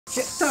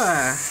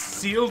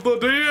Seal the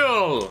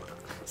deal!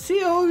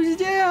 Seal the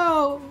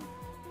deal!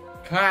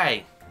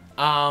 Okay.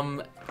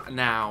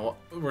 Now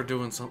we're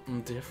doing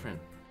something different.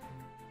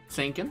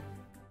 Thinking?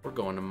 We're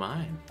going to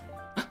mine.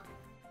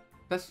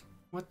 That's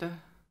what the.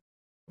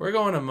 We're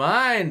going to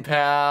mine,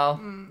 pal.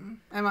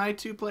 Am I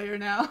 2-player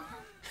now?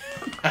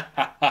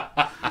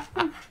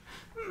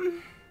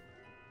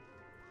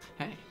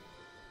 Hey.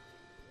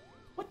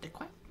 What the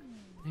quack?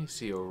 You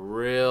see a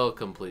real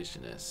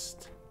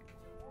completionist.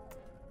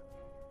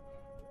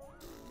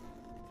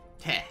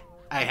 Heh.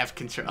 I have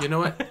control. You know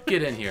what?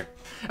 Get in here.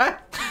 I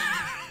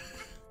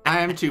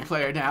am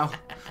 2-player now.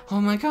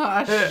 Oh my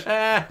gosh.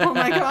 Oh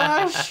my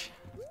gosh.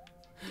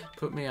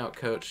 Put me out,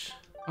 coach.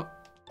 Oh.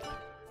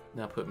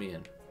 Now put me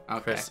in.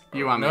 Okay. Press.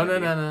 You want me to be-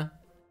 No.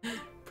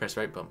 Press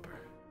right bumper.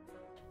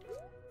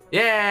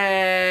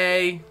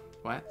 Yay!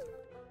 What?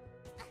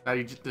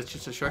 That's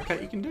just a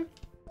shortcut you can do?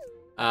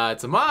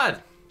 It's a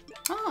mod.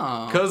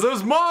 Oh. Cause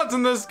there's mods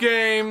in this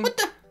game. What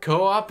the?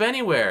 Co-op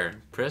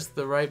anywhere. Press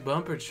the right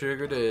bumper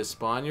trigger to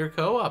spawn your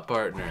co-op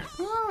partner.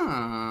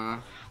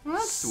 Well,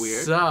 that's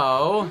weird.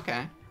 So,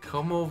 Okay.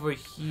 come over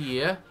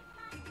here.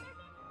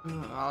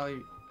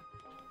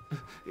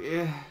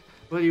 Yeah.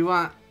 What do you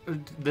want?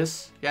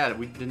 This? Yeah,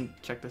 we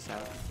didn't check this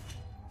out.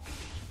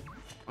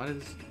 What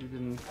is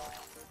even?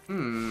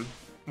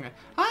 Okay.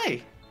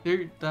 Hi.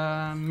 You're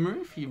the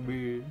Murphy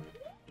bird.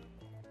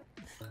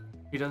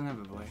 He doesn't have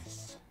a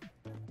voice.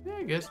 Yeah,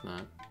 I guess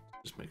not.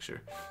 Just make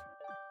sure.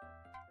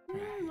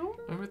 No,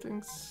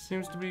 everything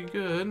seems to be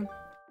good.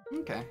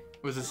 Okay.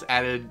 Was this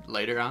added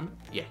later on?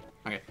 Yeah.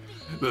 Okay.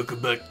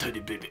 Welcome back,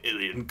 tiny baby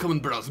alien. Come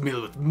and browse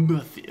meal with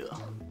Matthew.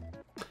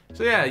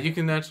 So yeah, you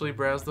can actually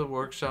browse the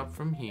workshop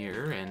from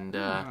here and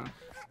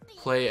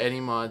play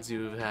any mods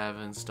you have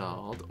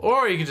installed,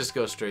 or you can just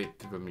go straight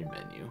from your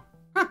menu.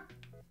 Huh.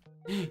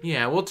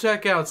 Yeah, we'll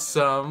check out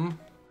some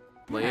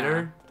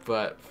later,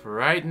 but for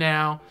right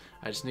now,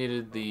 I just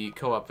needed the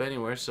co-op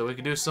anywhere so we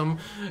could do some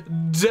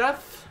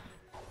death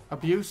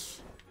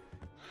Abuse.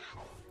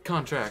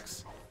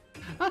 contracts.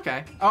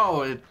 Okay.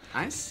 Oh,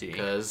 I see.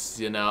 Because,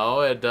 you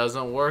know, it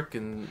doesn't work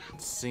in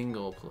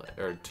single player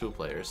or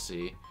 2-player,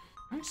 see?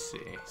 I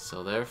see.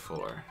 So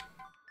therefore.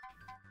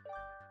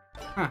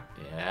 Huh.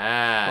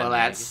 Yeah. Well,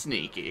 that's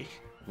sneaky.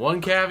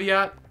 One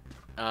caveat.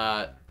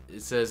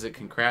 It says it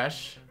can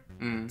crash.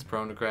 Mm. It's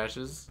prone to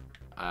crashes.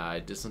 I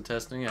did some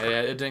testing.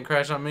 It didn't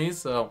crash on me,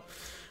 so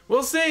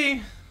we'll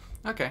see.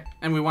 Okay.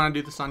 And we want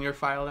to do this on your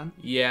file then?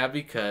 Yeah,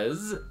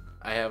 because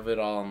I have it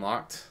all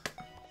unlocked.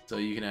 So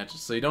you can actually,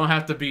 so you don't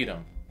have to beat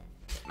them.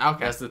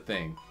 Okay. That's the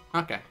thing.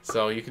 Okay.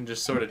 So you can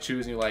just sort of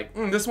choose, and you're like,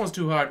 this one's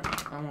too hard.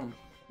 I won't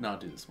not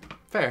do this one.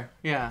 Fair.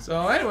 Yeah.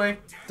 So anyway,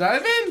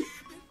 dive in.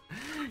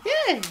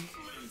 Yay!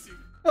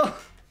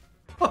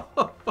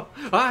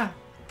 Ah,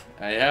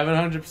 I haven't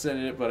 100%ed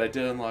it, but I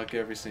did unlock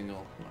every single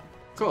one.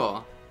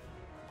 cool.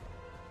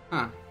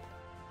 Huh.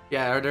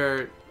 Yeah, are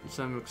there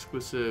some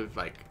exclusive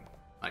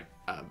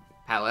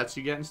palettes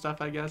you get and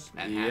stuff, I guess?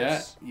 And Yeah,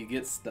 hats? you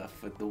get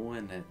stuff with the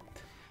win it.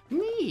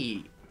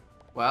 Neat.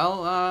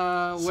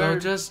 Well, So where?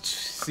 just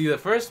see the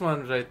first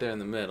one right there in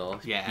the middle.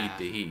 Yeah. Beat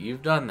the heat.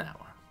 You've done that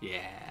one.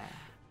 Yeah.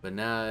 But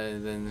now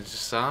then it's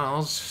just, I don't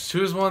know,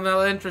 choose one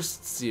that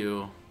interests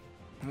you.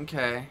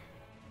 Okay.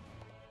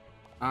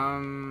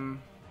 Oh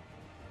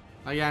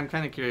yeah, I'm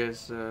kind of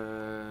curious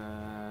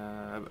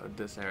about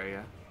this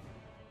area.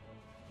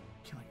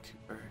 Killing 2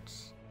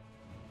 birds.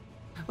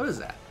 What is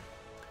that?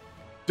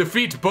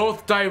 Defeat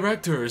both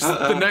directors.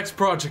 The next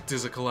project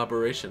is a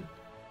collaboration.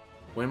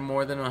 When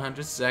more than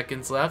 100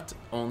 seconds left,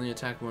 only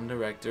attack one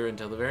director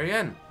until the very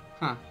end.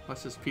 Huh?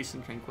 What's this peace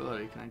and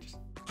tranquility? Can I just?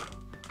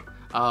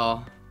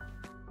 Oh.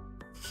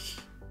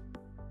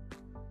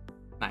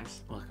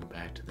 Nice. Welcome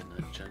back to the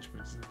Nut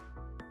Judgments.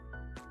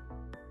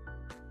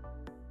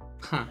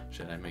 Huh.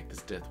 Should I make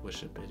this death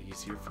wish a bit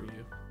easier for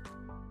you?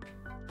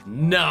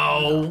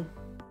 No!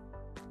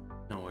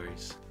 No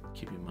worries.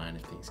 Keep in mind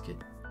if things get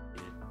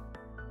heated.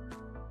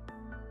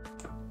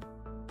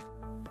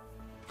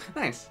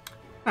 Nice.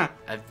 Huh.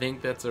 I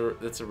think that's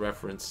a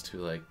reference to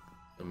like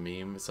a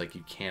meme. It's like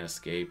you can't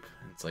escape.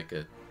 It's like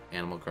a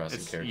Animal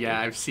Crossing character. Yeah,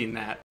 I've seen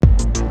that.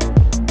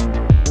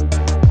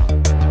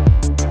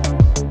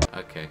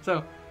 Okay.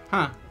 So,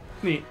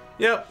 neat.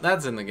 Yep,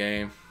 that's in the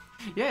game.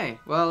 Yay.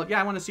 Well, yeah,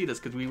 I want to see this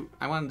because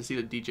I wanted to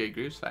see the DJ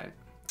Grooves fight.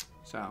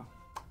 So.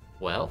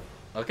 Well,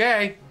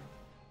 okay.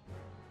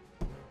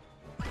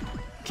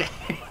 Okay.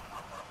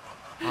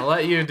 I'll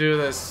let you do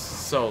this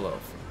solo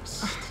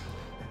first.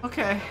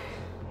 Okay.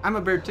 I'm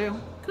a bird too.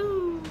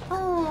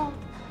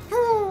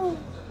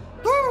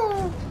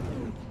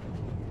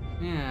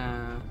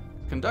 Yeah.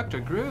 Conductor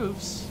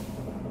Grooves.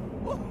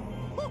 Look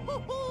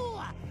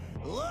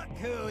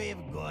who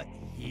we've got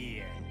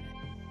here.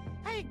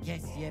 I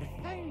guess you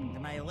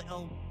found my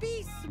little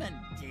basement,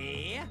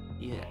 eh?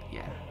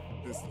 Yeah.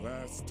 This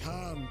last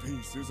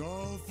timepiece is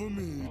all for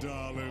me,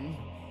 darling.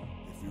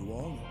 If you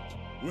want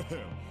it,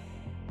 well,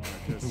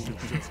 I guess you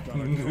just gotta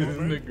go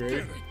Isn't it and great? get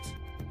it.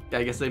 Yeah,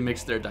 I guess they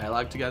mixed their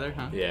dialogue together,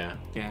 huh? Yeah.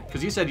 Yeah,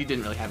 because you said you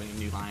didn't really have any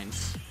new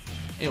lines.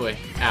 Anyway,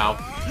 ow.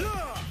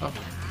 Oh,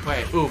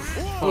 wait. Oof.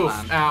 Hold Oof.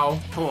 on. Ow.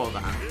 Hold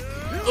on.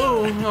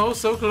 Ooh, oh,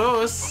 so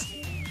close.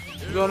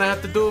 You're gonna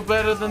have to do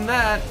better than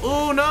that.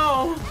 Ooh,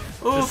 no.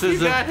 Oof, you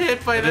got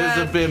hit by that.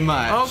 It is a bit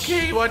much.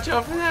 Okay, watch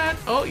out for that.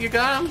 Oh, you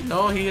got him?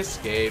 No, he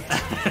escaped.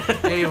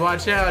 Hey,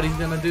 watch out. He's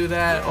gonna do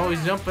that. Oh,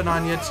 he's jumping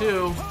on you,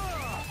 too.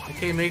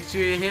 Okay, make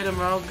sure you hit him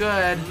real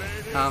good.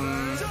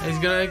 He's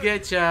gonna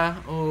get ya.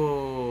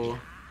 Oh.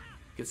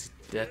 Gets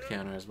death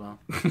counter as well.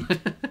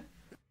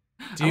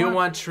 Do you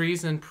want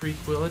treason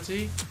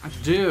prequility? I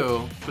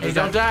do. But Hey,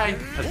 don't die.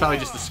 That's probably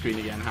just the screen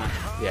again, huh?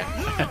 Yeah.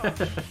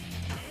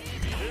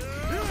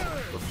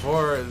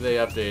 Before they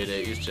updated it,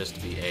 it used just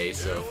to be A,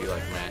 so if you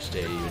like mashed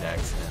A, you would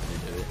accidentally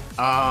do it.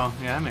 Oh,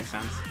 yeah, that makes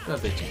sense.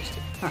 But they changed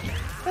it. Huh.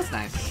 That's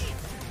nice.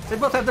 They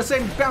both have the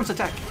same bounce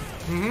attack.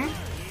 Mm-hmm.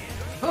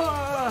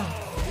 Ah.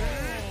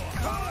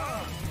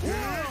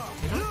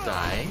 You don't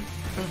die.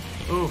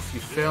 Oof,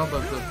 you failed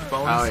at the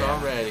bonus Oh, yeah.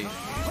 already.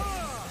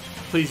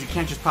 Please, you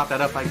can't just pop that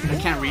up. I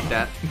can't read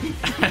that.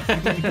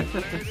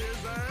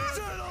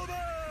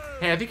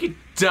 Hey, I think you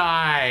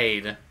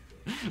died.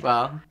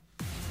 Well,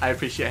 I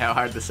appreciate how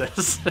hard this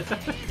is.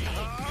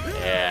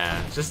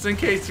 Yeah, just in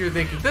case you're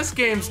thinking, this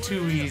game's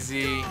too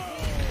easy,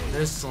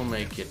 this'll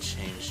make you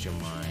change your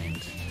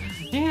mind.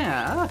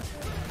 Yeah.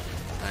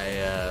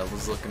 I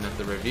was looking at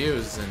the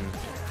reviews, and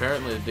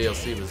apparently the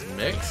DLC was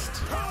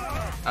mixed.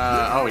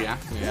 Oh, yeah.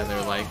 Yeah,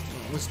 they're like,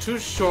 it was too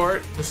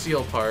short, the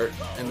seal part,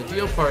 and the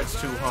deal part's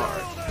too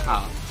hard.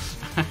 Oh.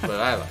 But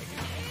I like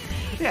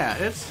it. Yeah,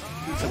 it's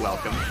a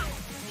welcome.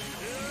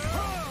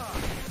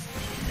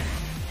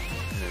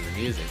 And then the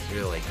music's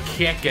really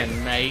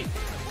kicking, mate.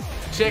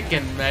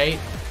 Chicken, mate.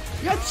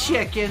 You're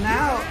checking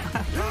out.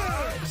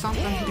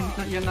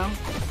 Something, you know.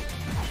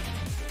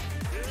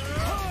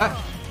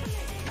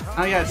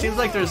 Oh yeah, it seems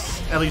like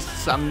there's at least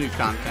some new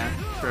content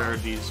for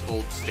these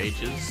old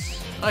stages.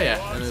 Oh yeah,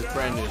 and there's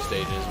brand new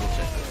stages. We'll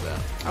check this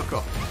out. Oh,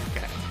 cool.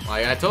 Okay.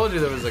 Like I told you,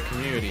 there was a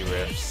community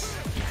rifts.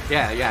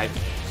 Yeah, yeah.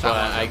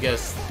 But I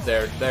guess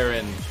they're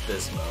in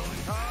this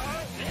mode.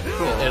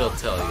 Cool. It'll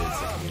tell you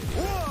it's a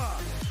community.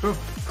 Ooh,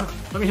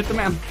 let me hit the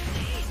man.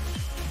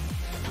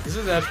 This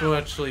is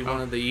actually one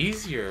of the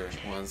easier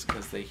ones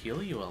because they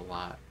heal you a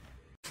lot.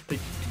 They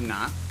do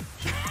not.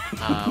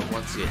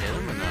 Once you hit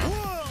them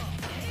enough.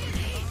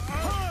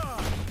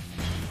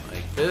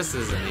 Like this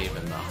isn't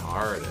even the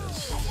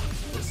hardest.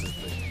 This is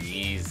the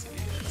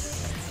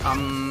easiest.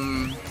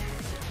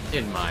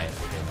 In my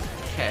opinion.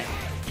 Okay.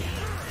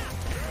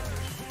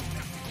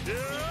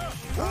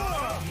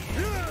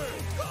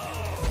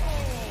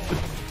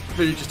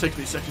 Maybe just take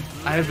me a second.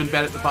 I have been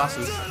bad at the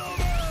bosses.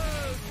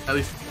 At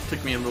least it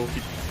took me a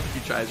few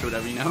tries or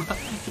whatever, you know?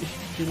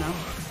 You know?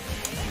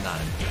 Not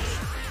impressed.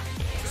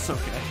 It's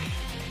okay.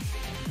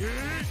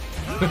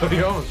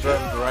 You almost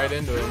jumped right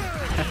into him.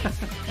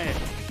 Hey.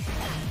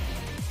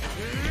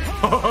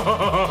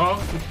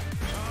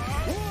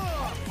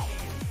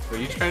 Were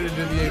you trying to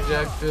do the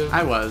objective?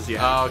 I was,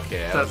 yeah. Oh,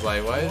 okay, I was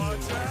like, why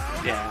isn't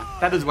it? Yeah,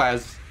 that is why I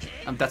was...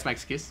 that's my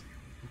excuse.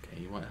 Okay,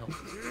 you want help?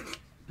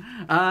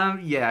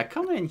 Yeah,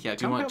 come in here.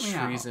 Do you Come want help me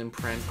out. treason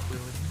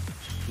tranquility?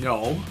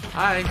 No.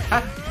 Hi.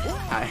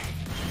 Hi.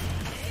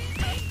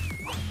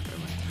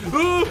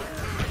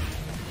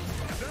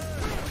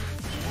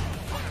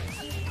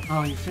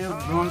 Oh, you failed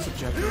the bonus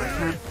objective.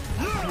 I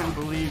can't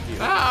believe you.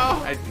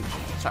 Ow!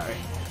 Sorry.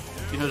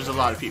 You know, there's a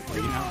lot of people,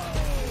 you know?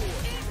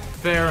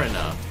 Fair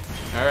enough.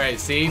 Alright,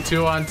 see?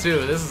 2 on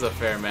 2. This is a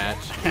fair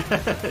match.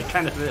 It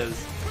kind of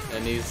is.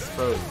 And he's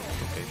frozen.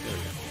 Okay,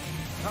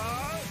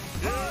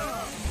 good.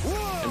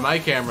 And my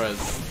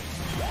camera's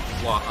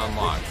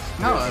unlocked.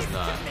 No, Yours is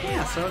not.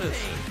 Yeah, so it is.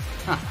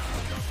 Huh.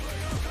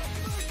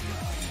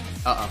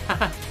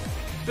 Uh-oh.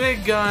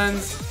 Big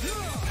guns!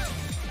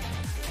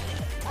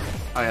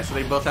 Oh, yeah, so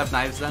they both have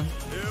knives then?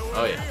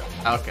 Oh, yeah.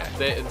 Okay.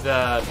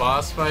 The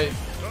boss fight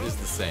is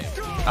the same.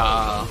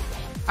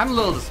 I'm a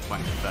little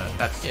disappointed, but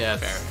that's Yeah,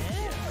 fair.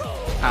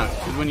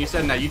 Because when you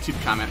said in that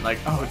YouTube comment, like,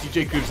 oh,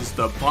 DJ Grooves is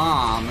the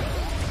bomb,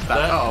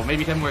 oh,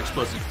 maybe he had more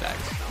explosive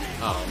attacks.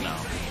 Oh, no.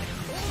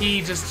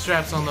 He just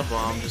straps on the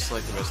bomb just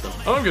like the rest of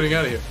them. Oh, I'm getting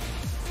out of here.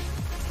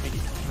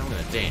 I'm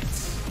gonna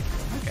dance.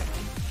 Okay.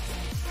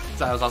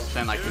 So I was also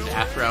saying, like, his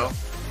afro,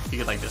 he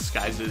could, like,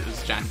 disguise it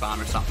as a giant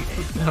bomb or something.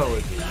 That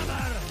would be.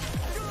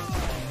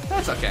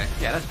 That's okay.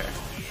 Yeah, that's fair.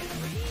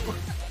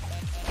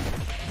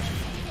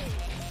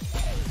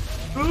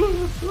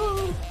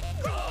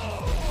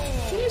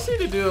 You seem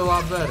to do a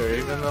lot better,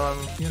 even though I'm,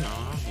 you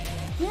know.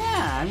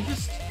 Yeah, I'm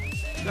just,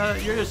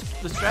 you're just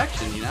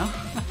distraction, you know?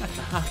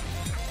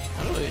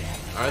 Really?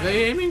 Are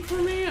they aiming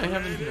for me? I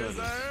haven't noticed.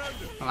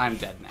 Well, I'm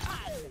dead now.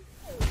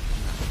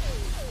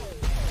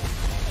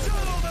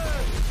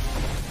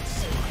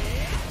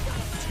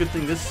 It's a good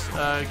thing this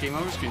game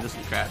over screen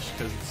doesn't crash,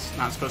 because it's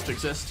not supposed to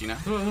exist, you know?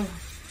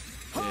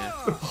 Yeah.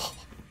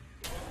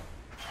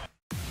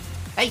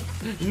 Hey!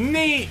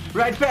 Neat!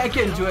 Right back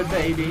into it,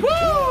 baby! Woo!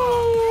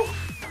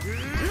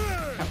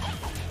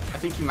 I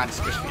think you might have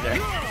squished me there.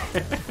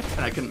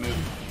 And I couldn't move.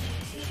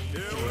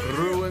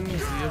 Ruins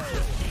the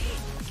effect.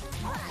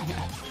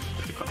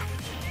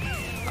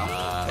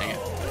 Dang it.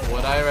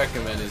 What I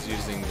recommend is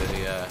using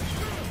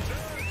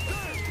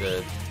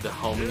the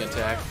homing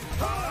attack.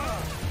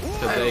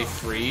 So they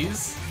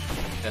freeze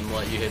and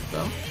let you hit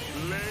them.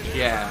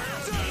 Yeah.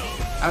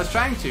 I was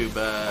trying to,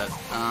 but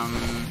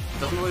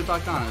doesn't really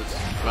lock on as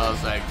well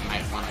as I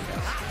might want, I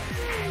guess.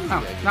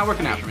 Oh, not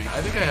working out for me.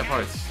 I think I have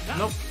hearts.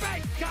 Nope.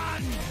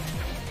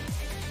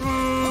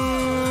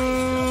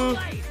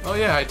 Oh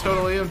yeah, I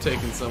totally am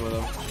taking some of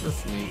them.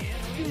 That's neat.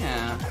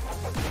 Yeah.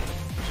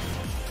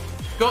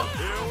 Go!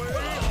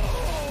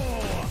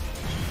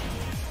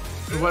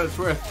 For what it's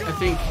worth, I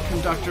think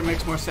Conductor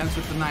makes more sense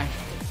with the knife.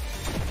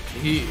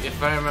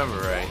 If I remember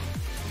right,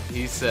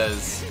 he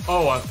says,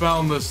 "Oh, I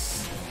found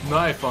this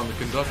knife on the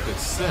Conductor's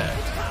set.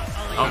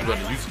 I'm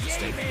gonna use it to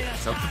stay here."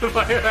 Something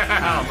like that.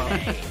 I don't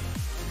know.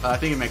 I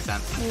think it makes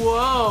sense.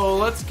 Whoa,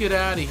 let's get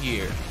out of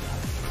here.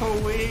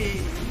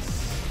 Please.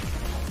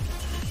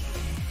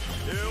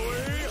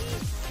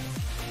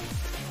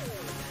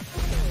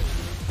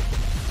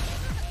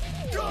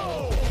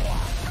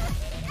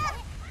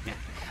 Yeah,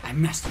 I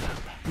messed it up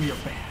real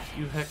bad.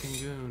 You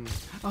heckin' goon.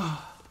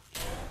 Oh.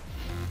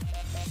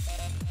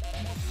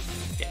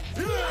 Yeah.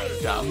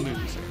 Dumb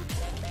loser.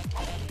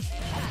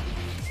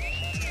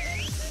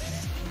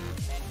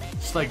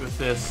 Just like with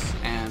this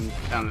and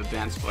down the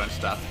dance floor and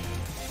stuff.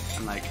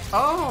 I'm like,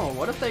 oh,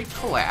 what if they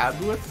collab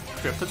with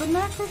Crypto the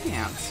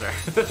Necrodancer?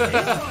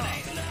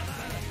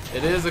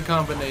 It is a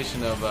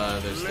combination of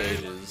their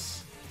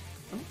stages.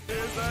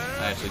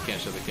 I actually can't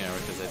show the camera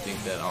because I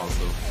think that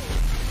also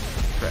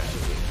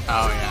crashes it.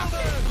 Oh yeah.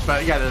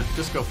 But yeah, the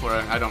disco floor,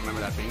 I don't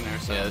remember that being there.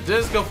 So. Yeah, the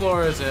disco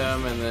floor is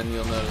him, and then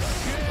you'll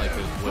notice like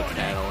there's wood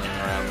paneling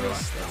around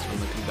this. That's from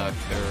the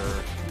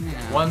Conductor.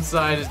 Yeah. One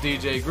side is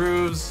DJ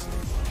Grooves.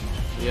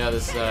 The other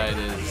side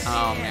is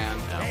Oh man.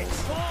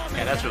 Owls.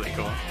 Yeah, that's really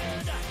cool.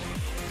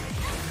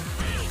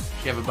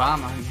 You have a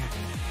bomb on you.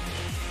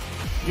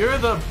 You're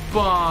the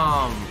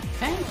bomb.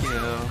 Thank you.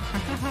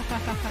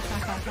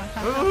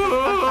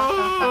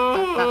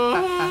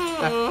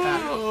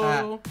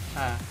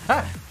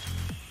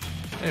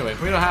 Anyway,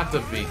 we don't have to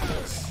beat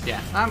this.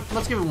 Yeah,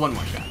 let's give it one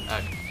more shot.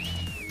 Okay.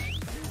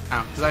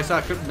 Because I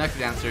saw Crypto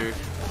Necrodancer.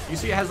 You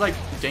see, it has like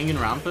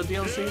Danganronpa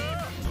DLC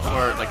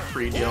or like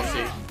free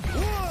DLC.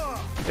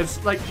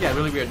 It's like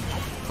really weird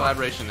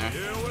collaboration there.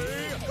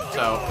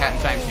 So Hat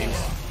in Time seems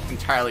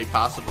entirely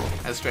possible.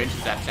 As strange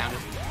as that sounded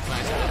when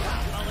I said it.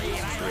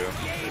 It's true.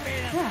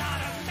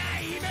 Yeah.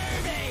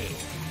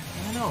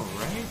 I know,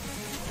 right?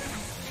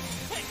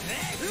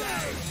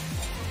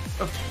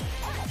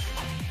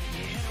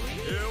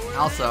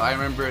 Also, I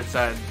remember it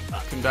said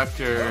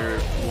Conductor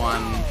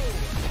won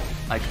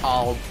like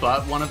all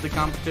but one of the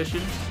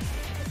competitions.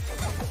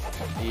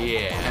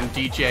 Yeah. And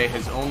DJ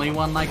has only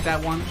won like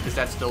that one. Is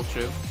that still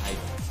true? I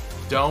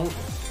don't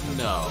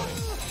know.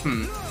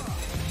 Yeah,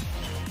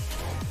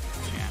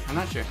 I'm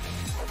not sure.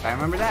 But I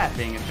remember that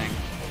being a thing.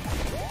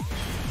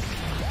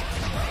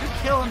 You're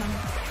killing him.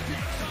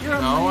 You're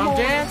a No, I'm moron.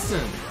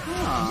 dancing.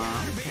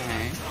 Oh,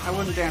 okay. I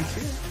wouldn't dance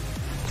here.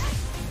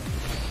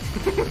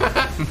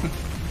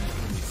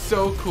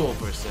 So cool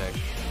for a sec.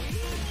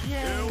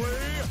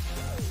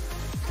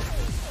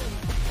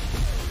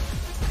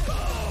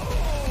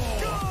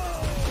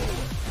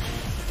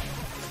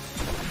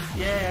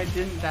 Yeah, I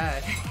didn't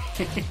die.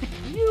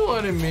 You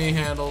wanted me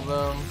handle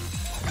them.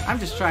 I'm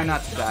just trying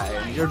not to die,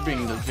 and you're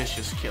being the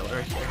vicious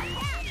killer here.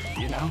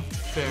 You know?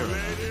 Fair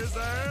enough.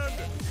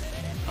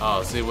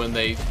 Oh, see, when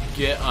they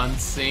get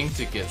unsynced,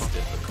 it gets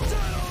difficult.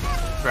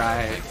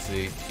 Right. Like,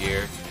 see,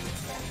 here.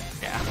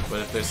 Yeah.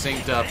 But if they're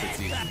synced up, it's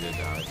easy to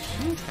dodge.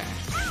 Okay.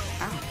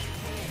 Ow.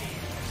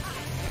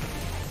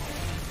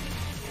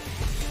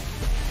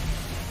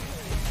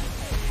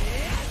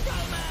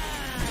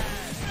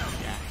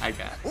 Yeah, I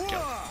got it.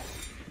 Go.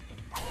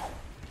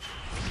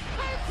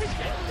 Do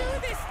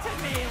this to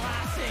me,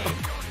 lassie.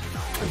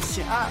 Good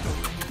job.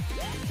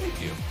 Thank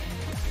you.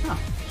 Huh.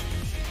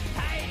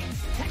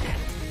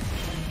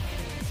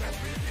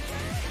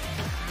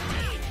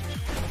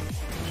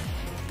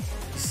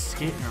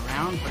 Skating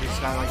around, but he's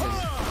got like his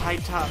high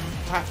top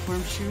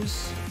platform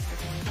shoes.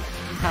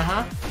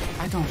 Uh-huh.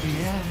 I don't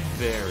get it.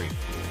 Very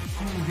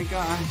Oh my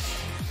gosh.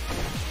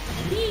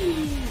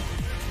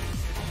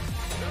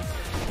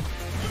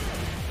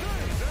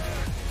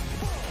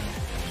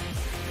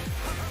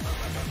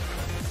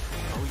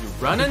 Oh, you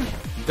running?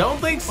 Don't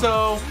think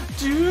so.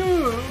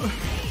 Dude.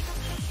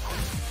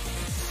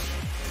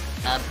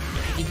 Can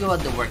you go on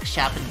the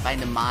workshop and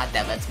find a mod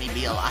that lets me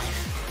be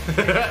alive?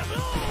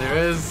 There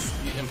is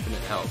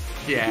infinite health.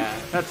 Yeah,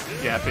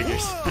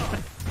 figures.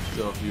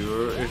 So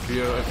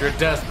if you're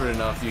desperate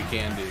enough, you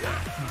can do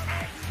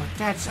that. But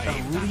that's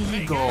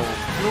illegal.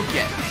 You'll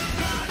get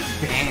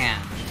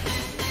banned.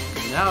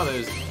 Now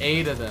there's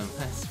 8 of them.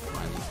 That's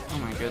funny. Oh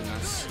my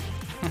goodness.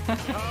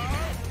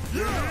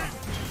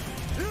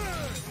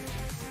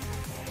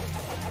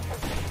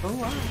 Oh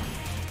wow.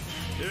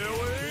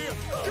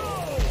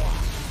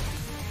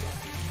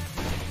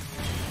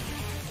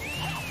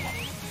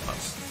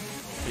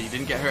 So you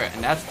didn't get hurt,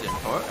 and that's the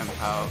important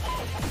part.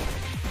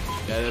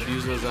 Gotta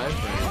abuse those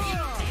iframes.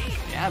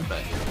 Yeah. Yeah,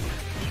 but.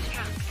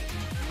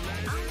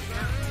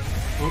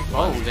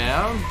 Oh,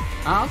 down.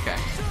 Oh, okay.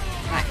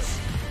 Nice.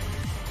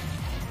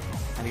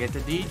 Gotta get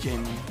the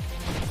DJ, man.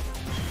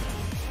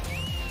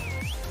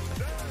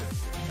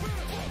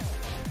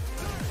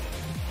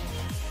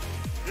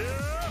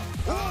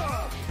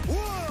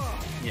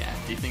 Yeah,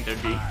 do you think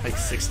there'd be like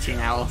 16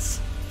 owls?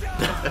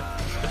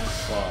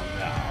 Well,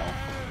 no.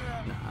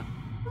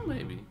 Nah.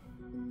 Maybe.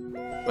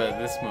 But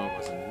this move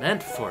wasn't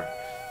meant for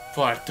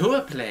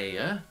two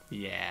player,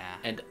 Yeah.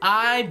 and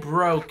I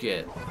broke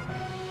it.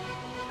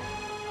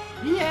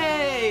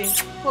 Yay!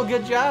 Well,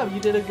 good job. You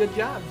did a good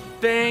job.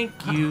 Thank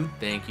you,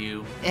 thank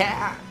you.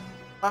 Yeah.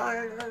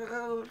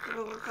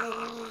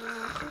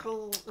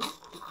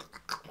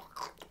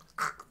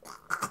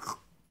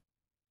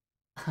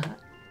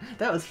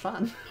 That was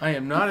fun. I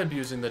am not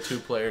abusing the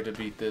 2-player to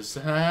beat this.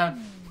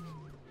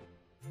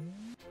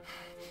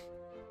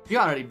 You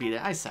already beat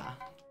it. I saw.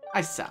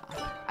 I saw.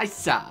 I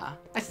saw.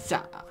 I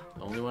saw.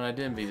 The only one I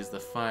didn't beat is the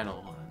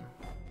final one,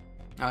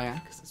 Oh yeah.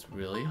 because it's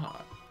really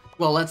hard.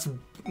 Well,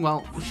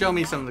 show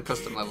me some of the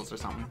custom levels or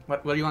something.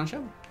 What do you want to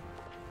show?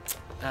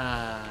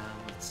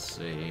 Let's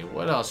see.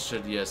 What else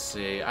should you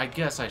see? I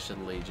guess I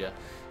should lead you.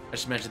 I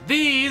should mention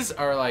these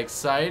are like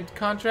side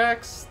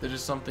contracts. They're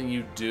just something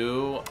you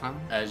do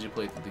as you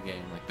play through the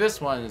game. Like this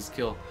one is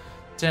kill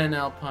 10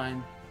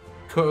 Alpine,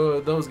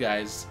 those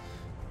guys,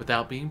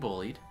 without being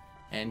bullied,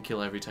 and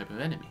kill every type of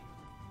enemy.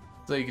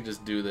 So you can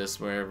just do this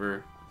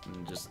wherever,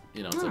 and just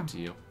it's up to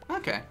you.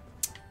 Okay.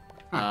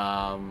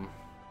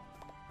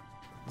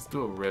 Let's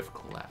do a rift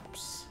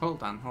collapse.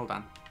 Hold on.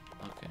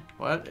 Okay.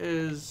 What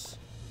is?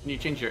 Can you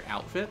change your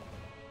outfit?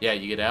 Yeah,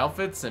 you get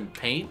outfits and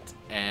paint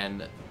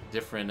and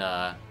different.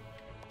 I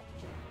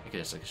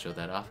guess I can show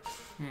that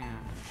off. Yeah.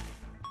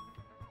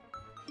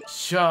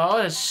 So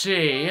let's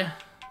see.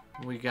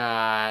 We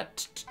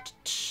got.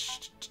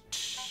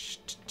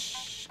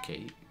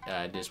 Okay,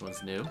 this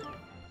one's new.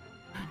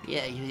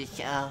 Yeah, you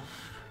yourself.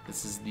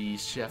 This is the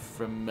chef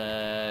from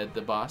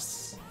the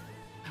boss.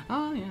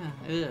 Oh yeah,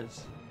 it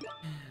is.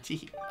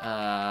 Gee.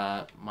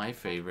 My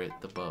favorite,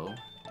 the bow.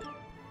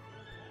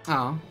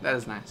 Oh, that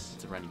is nice.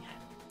 It's a running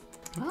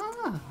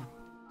hat.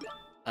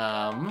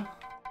 Ah.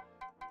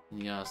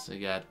 You also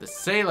got the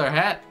sailor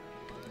hat.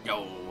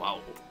 Oh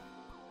wow.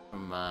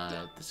 From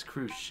this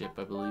cruise ship,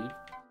 I believe.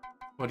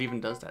 What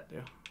even does that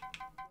do?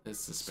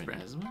 It's the spring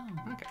Spring. as well.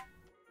 Okay.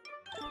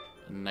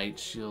 A night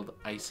shield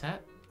ice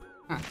hat.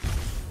 Huh.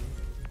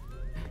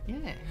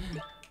 Yeah.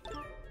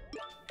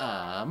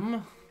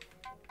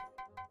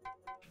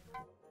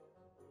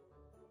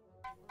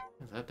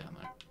 Is that down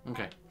there?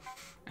 Okay.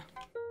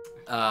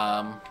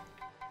 Let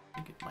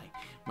me get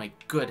my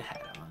good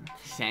hat on.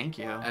 Thank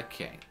you.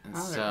 Okay, and Oh,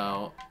 there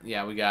so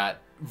yeah, we got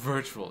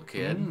Virtual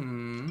Kid.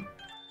 Mm.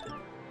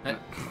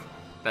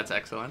 That's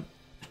excellent.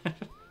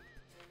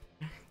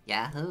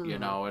 Yahoo. You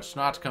know, it's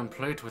not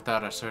complete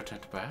without a certain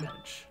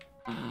badge.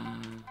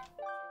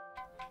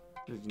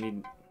 You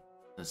need.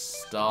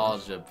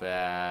 Nostalgia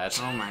badge.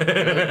 Oh my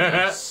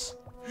goodness.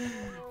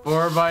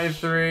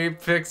 4x3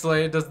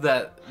 pixelated, does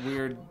that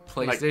weird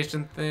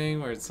PlayStation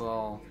thing where it's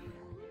all,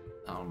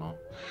 I don't know.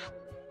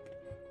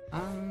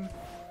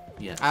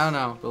 Yes. I don't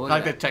know. But look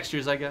Like at the that.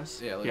 textures, I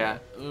guess. Yeah. Look Yeah.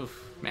 At that.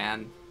 Oof.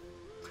 Man,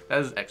 that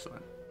is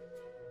excellent.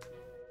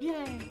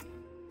 Yay.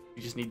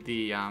 You just need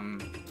the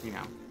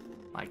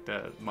like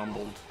the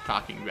mumbled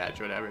talking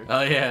badge or whatever.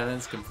 Oh yeah,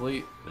 that's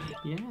complete.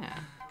 Yeah.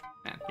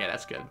 Man, yeah,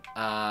 that's good.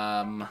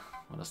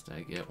 What else did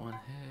I get? One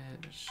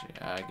hit. Shit,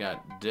 I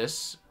got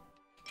this.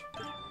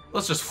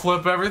 Let's just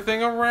flip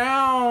everything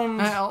around.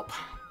 Help.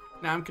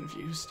 Now I'm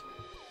confused.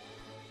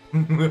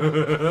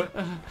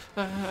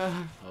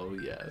 Oh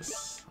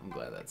yes, I'm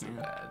glad that's a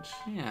badge.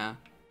 Yeah.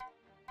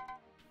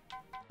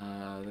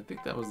 I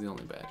think that was the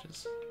only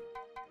badges.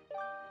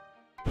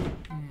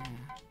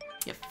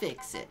 You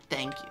fix it.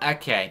 Thank you.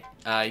 Okay,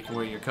 you can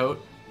wear your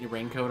coat, your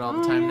raincoat all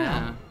the time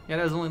now. Yeah,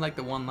 that was only like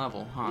the one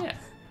level, huh? Yeah.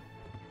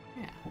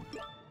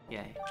 Yeah.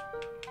 Yay.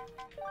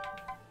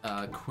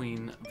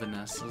 Queen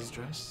Vanessa's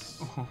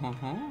dress.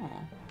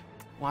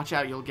 Watch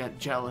out, you'll get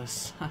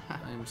jealous.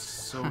 I'm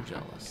so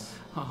jealous.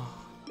 Oh.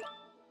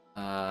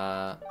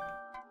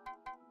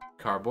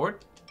 Cardboard.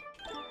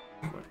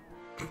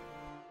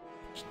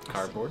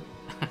 Cardboard.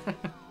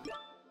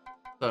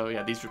 So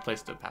yeah, these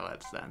replace the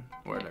palettes then,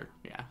 or they're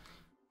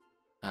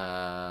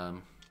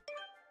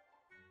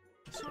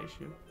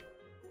spaceship.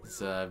 It's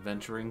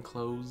venturing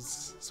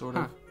clothes, sort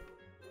of. Huh.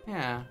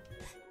 Yeah.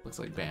 Looks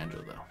like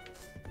Banjo though.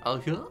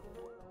 Oh, yeah.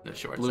 The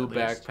shorts. Blue at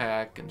least.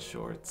 backpack and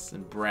shorts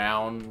and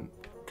brown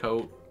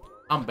coat.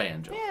 I'm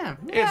Banjo. Yeah.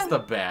 It's the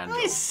Banjo.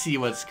 I see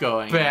what's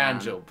going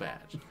Banjo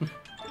badge.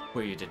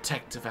 Wear your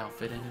detective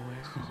outfit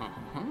anywhere.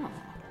 on.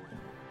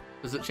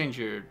 Does it change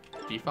your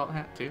default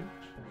hat too?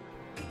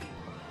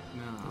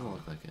 Doesn't No.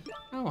 look like it.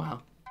 Oh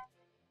wow.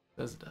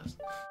 Does it does.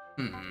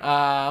 Hmm.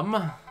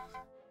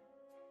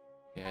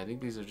 Yeah, I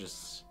think these are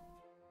just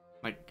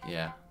Like,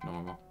 yeah,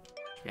 normal.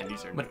 yeah,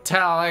 these are.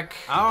 Metallic.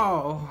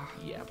 Oh.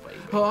 Yeah, baby.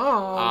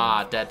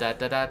 Oh.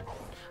 Da.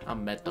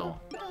 I'm metal.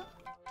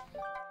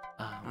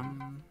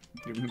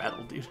 You're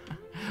metal, dude.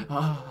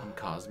 Oh, I'm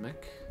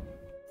cosmic,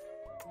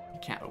 you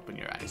can't open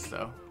your eyes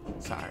though.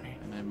 Sorry.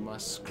 and I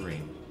must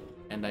scream.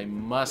 And I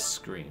must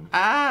scream.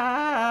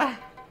 Ah!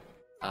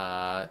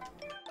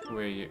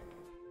 Where you?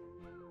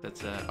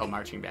 That's oh,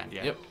 marching band.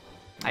 Yeah. Yep.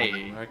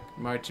 Hey.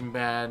 Marching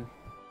band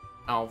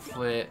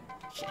outfit.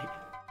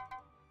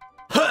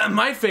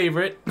 My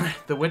favorite,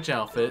 the witch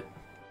outfit.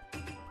 It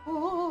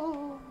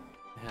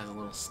has a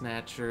little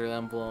snatcher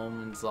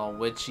emblem, and it's all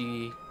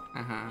witchy.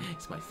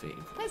 It's my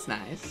favorite. That's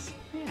nice.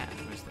 Yeah.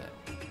 Where's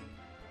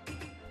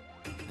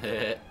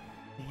that?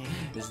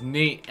 It's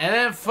neat. And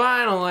then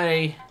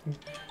finally,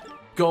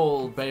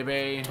 gold,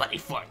 baby.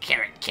 24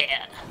 karat kid.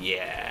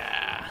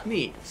 Yeah.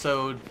 Neat.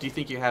 So, do you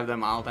think you have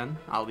them all then?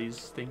 All these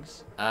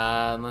things?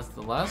 Unless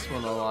the last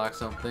one unlocks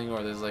something,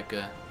 or there's like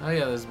a. Oh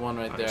yeah, there's one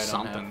right Or there. I don't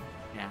something.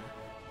 Yeah.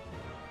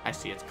 I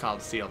see. It's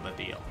called Seal the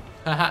Deal.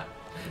 have.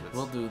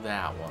 We'll do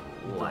that one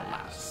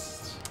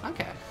last.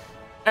 Okay.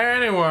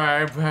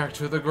 Anyway, back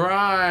to the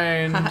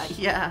grind.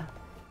 Yeah.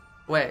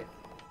 Wait.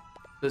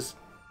 Does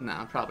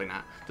no, probably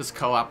not. Does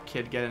co-op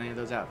kid get any of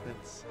those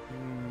outfits?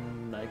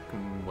 I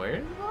can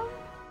wear them?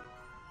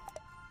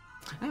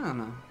 I don't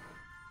know.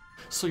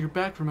 So you're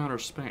back from outer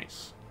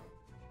space.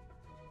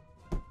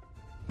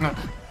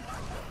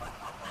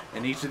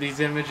 And each of these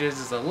images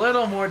is a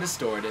little more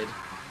distorted.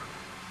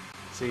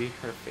 See,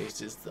 her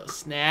face is the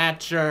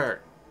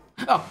Snatcher.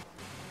 Oh.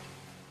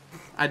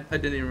 I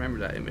didn't even remember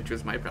that image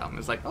was my problem.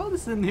 It's like, oh,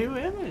 this is a new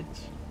image.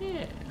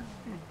 Yeah.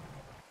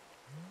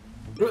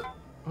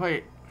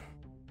 Wait.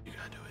 You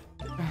gotta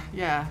do it.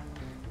 Yeah.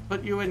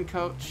 Put you in,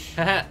 coach.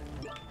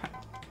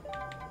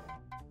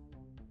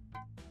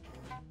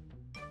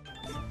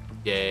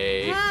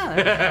 Yay.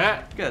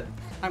 Ah, good.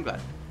 I'm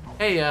glad.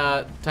 Hey,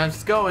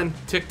 time's going.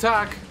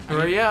 TikTok.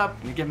 Hurry up.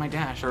 Let me get my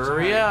dash. I'm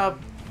Hurry sorry. up.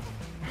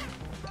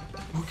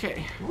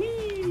 Okay.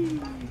 Whee!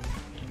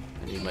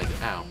 I need my.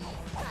 Ow.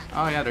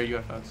 Oh yeah, they're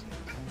UFOs.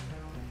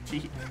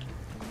 Gee.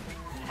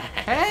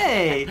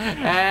 Hey!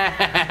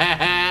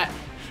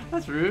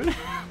 That's rude.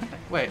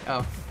 Wait,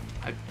 oh.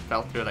 I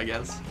fell through it, I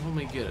guess. Let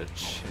me get a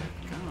check.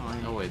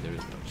 Oh wait, there is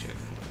no check.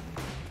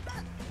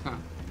 Huh.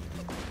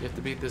 You have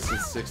to beat this in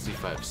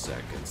 65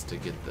 seconds to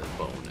get the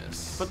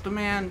bonus. But the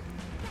man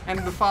and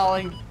the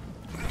falling.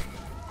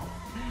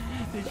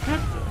 They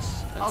tripped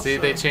us. And see,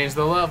 they changed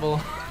the level.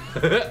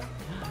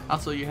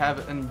 Also, you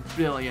have a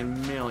billion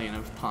million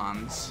of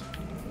pawns.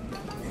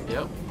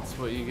 Yep, that's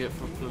what you get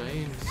for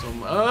playing so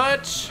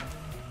much.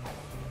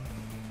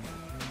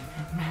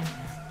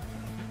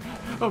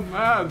 A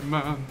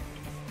madman.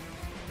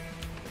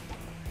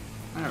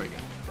 There we go.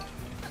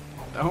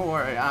 Don't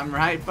worry, I'm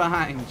right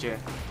behind you.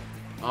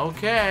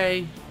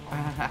 Okay.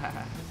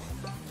 I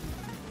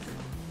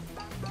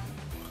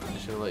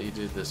should let you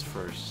do this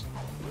first,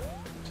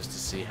 just to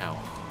see how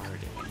hard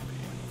it can be.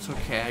 It's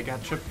okay, I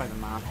got tripped by the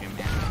mafia man,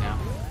 you know?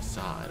 I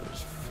saw it. It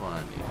was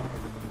funny.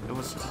 It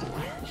was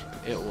hilarious.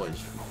 It was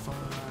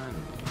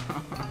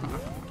funny.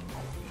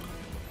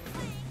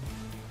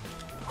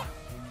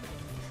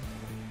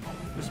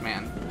 This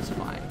man is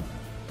flying.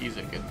 He's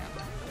a good man.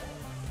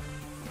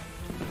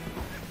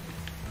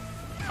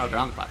 Oh, they're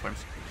on the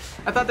platforms.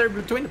 I thought they were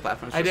between the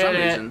platforms for I did some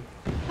it. reason.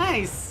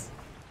 Nice!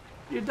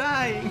 You're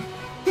dying!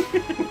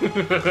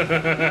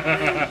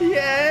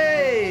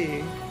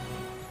 Yay!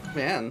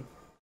 Man.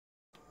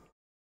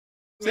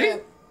 See?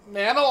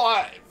 Man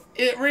alive.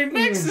 It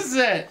remixes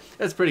it.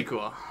 That's pretty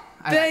cool.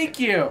 Thank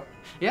you.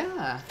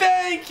 Yeah.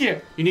 Thank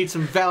you. You need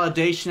some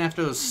validation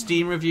after those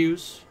Steam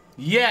reviews?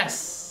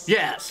 Yes.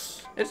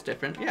 Yes! It's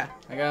different, yeah.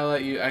 I gotta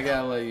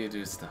let you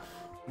do stuff.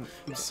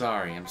 I'm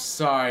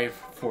sorry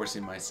for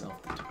forcing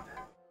myself to do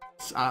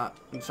that.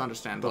 It's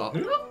understandable.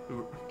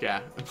 Yeah,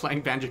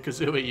 playing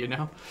Banjo-Kazooie, you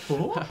know?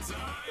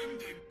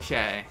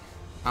 Okay.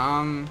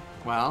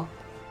 Well.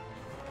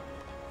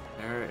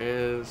 There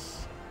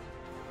is...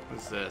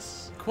 What's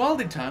this?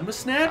 Quality time with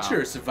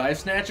Snatcher. Oh. Survive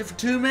Snatcher for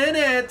 2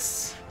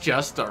 minutes.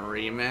 Just a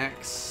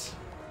remix?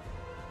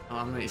 Oh,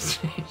 let me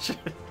see.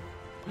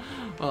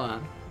 Hold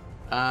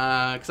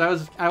on.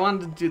 Cause I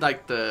wanted to do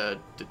like the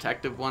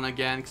detective one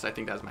again, cause I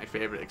think that's my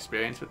favorite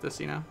experience with this,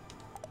 you know?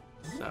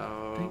 I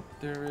So, think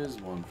there is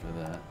one for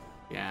that.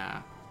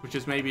 yeah. Which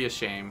is maybe a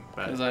shame,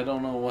 Because but I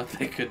don't know what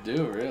they could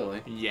do,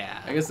 really.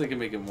 yeah. I guess they can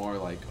make it more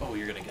like, oh,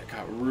 you're gonna get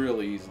caught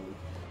really easily.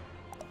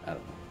 I don't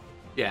know.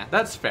 Yeah,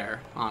 that's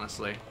fair,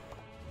 honestly.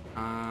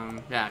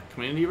 Yeah,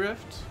 Community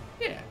Rift.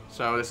 Yeah.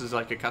 So this is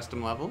like a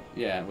custom level?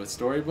 Yeah, with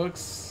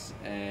storybooks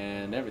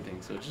and everything.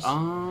 So just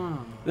Oh.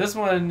 this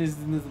one is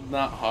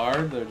not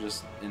hard. They're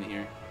just in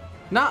here.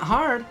 Not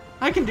hard.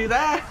 I can do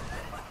that.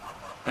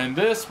 And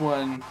this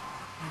one,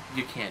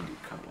 you can do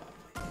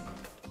co-op.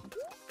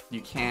 You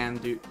can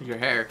do your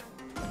hair.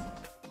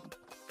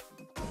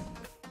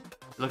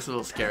 It looks a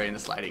little scary in the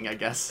sliding, I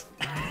guess.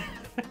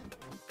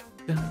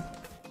 Dun,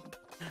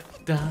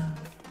 dun,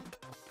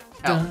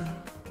 Ow.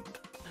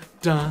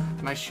 dun,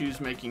 My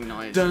shoes making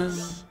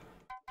noises.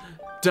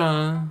 dun,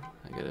 dun.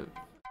 I gotta.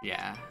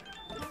 Yeah.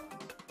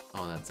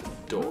 Oh, that's a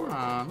door.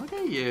 Aw, look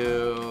at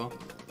you.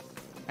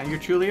 And you're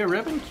truly a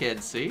ribbon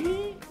kid,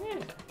 see?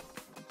 Yeah.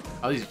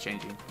 Oh, these are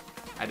changing.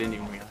 I didn't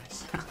even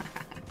realize.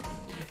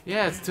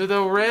 Yeah, it's to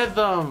the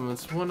rhythm.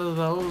 It's one of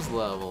those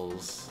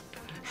levels.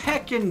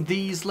 Heckin'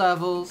 these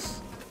levels.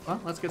 Well,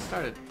 let's get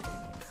started.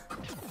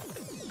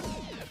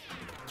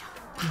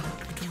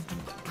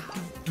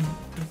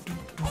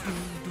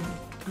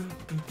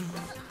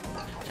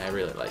 I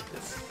really like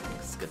this.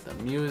 Let's get the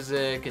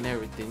music and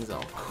everything's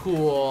all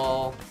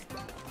cool.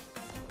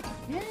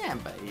 Yeah,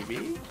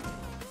 baby.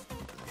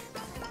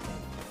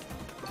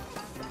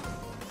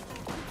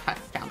 I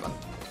found one.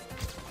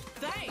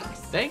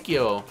 Thank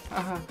you.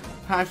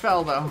 I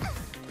fell though.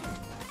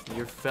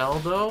 You're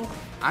Feldo?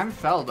 I'm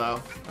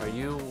Feldo. Are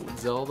you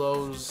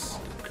Zeldo's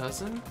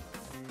cousin?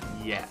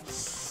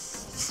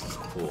 Yes.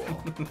 Cool.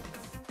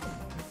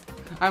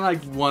 I'm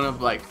like one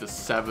of like the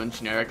 7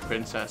 generic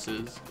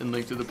princesses in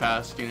Link to the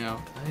Past, you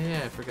know? Oh,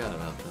 yeah, I forgot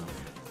about them.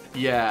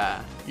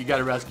 Yeah, you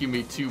gotta rescue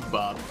me too,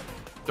 bub.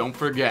 Don't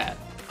forget.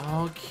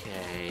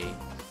 Okay.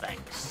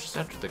 Thanks. Just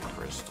after the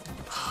crystal.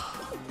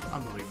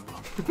 Unbelievable.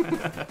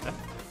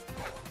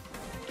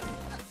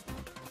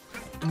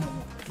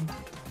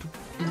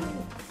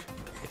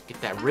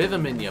 Get that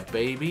rhythm in you,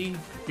 baby.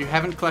 You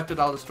haven't collected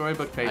all the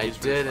storybook I pages.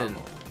 for this didn't.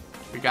 level.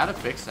 We gotta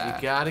fix You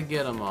that. gotta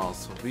get them all,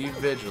 so be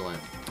vigilant.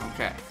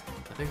 Okay.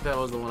 I think that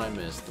was the one I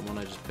missed, the one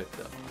I just picked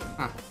up.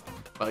 Huh.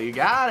 Well, you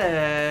got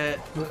it.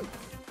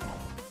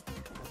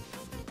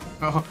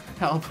 Oh,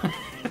 help.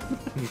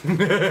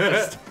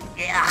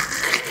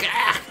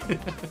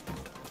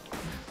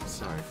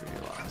 Sorry for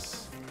your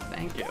loss.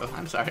 Thank you.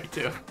 I'm sorry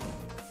too.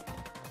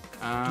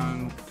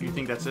 Do you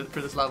think that's it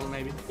for this level,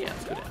 maybe? Yeah,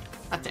 let's go down.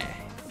 Okay.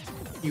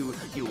 You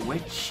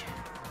witch.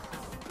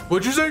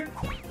 What'd you say?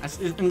 That's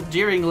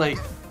endearingly.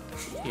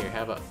 Here,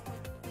 have a...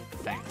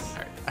 Thanks.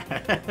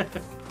 Alright.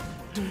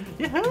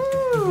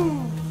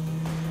 Yahoo!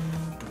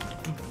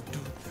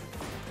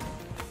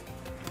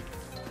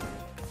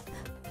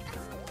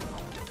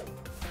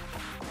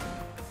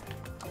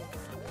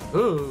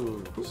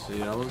 Ooh, so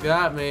you almost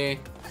got me.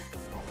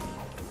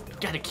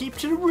 Gotta keep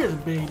to the rhythm,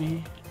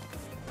 baby.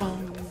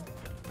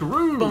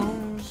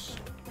 Grooves.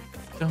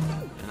 And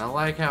I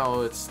like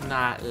how it's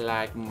not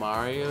like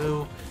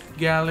Mario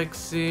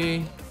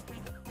Galaxy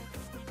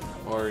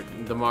or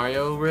the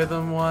Mario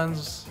rhythm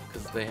ones,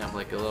 because they have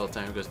like a little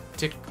time it goes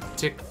tick,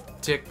 tick,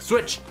 tick,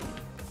 switch.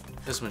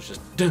 This one's just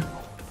dun,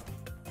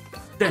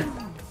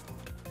 dun.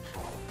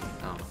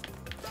 Oh,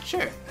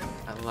 Sure.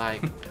 I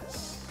like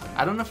this.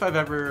 I don't know if I've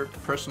ever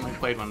personally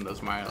played one of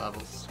those Mario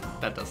levels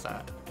that does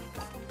that.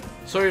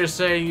 So you're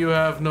saying you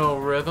have no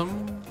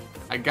rhythm?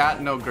 I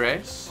got no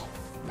grace.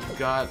 You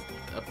got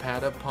a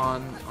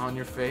Patapon on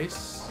your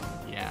face?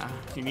 Yeah,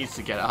 he needs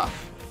to get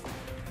off.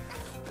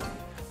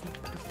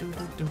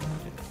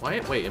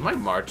 Wait, am I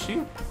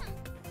marching?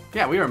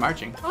 Yeah, we were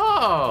marching.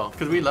 Oh!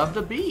 Because we love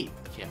the beat.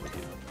 Yeah, we do.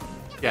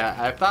 Yeah,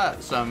 I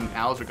thought some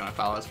owls were going to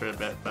follow us for a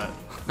bit, but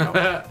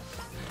nope.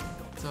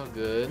 It's all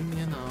good,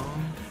 you know.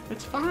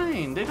 It's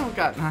fine. They don't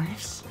got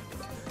knives.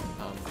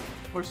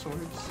 Or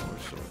swords. Or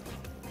swords.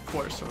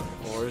 Or swords.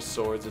 Or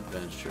swords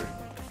adventure.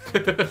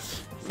 that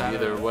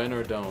Either a- win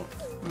or don't.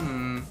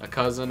 A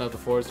cousin of the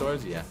Four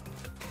Swords? Yeah.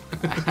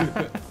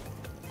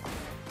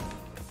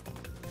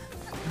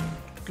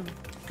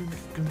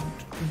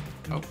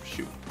 Oh,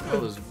 shoot.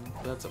 Oh,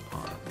 that's a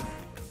pond.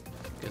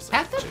 Guess I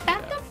have to check it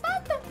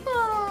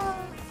out.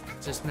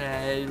 Just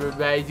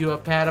remind you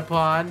of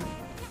Patapon?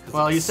 'Cause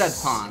Well, you it's said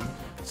pawn.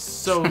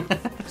 So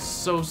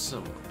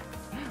similar.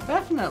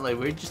 Definitely.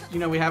 We just, you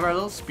know, we have our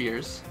little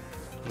spears,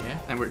 Yeah?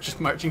 and we're just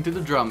marching to the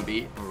drum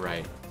beat.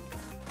 Right.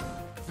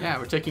 Yeah,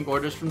 we're taking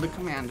orders from the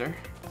commander.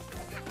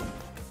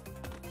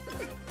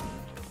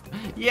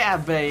 Yeah,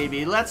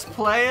 baby, let's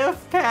play a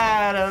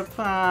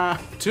Patapon.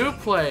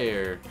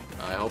 2-player.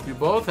 I hope you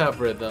both have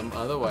rhythm,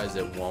 otherwise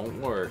it won't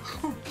work.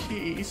 Oh,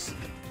 jeez.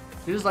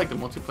 We just like the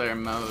multiplayer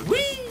mode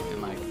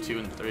in like 2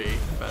 and 3,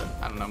 but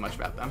I don't know much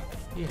about them.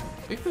 Yeah,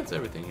 I think that's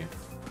everything here.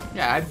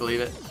 Yeah, I'd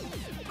believe it.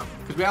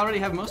 Because we already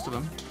have most of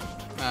them.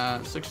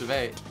 6 of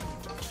 8.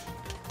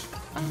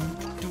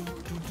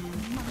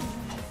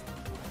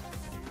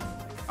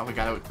 Oh, we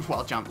got a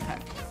wall jump.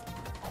 Heck.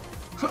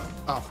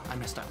 Oh, I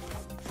messed up.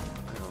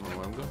 I don't know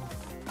where I'm going.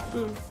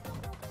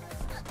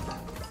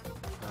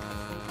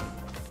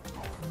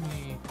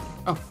 Me.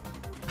 Oh.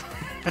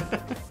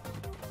 It's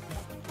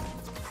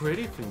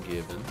pretty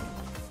forgiving.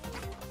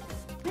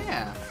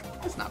 Yeah,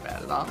 it's not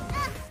bad at all.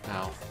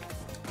 Ow.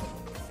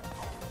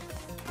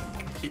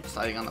 I keep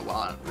sliding on the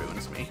wall and it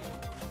ruins me.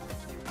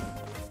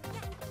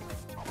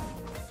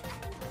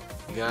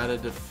 You gotta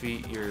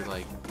defeat your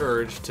like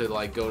urge to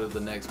like go to the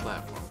next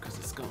platform because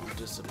it's gonna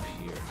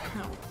disappear.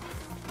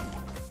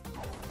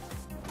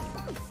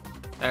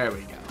 There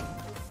we go.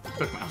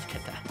 Quick mouse,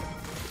 get that.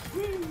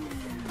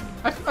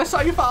 I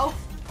saw you fall.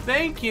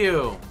 Thank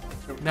you.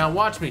 Now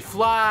watch me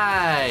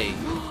fly.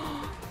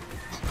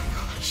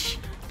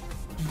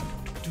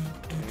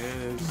 It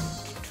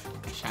is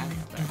shiny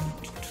up there.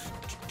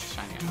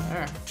 Shiny up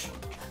there.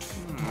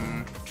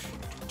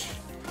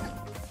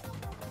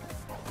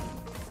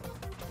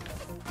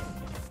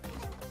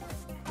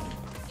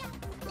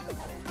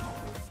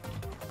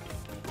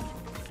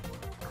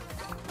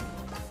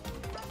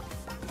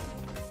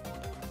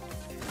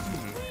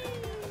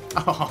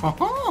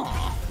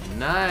 Oh,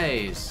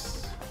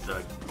 Nice.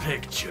 the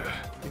picture.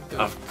 I think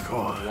there's Of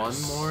course.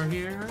 one more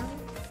here.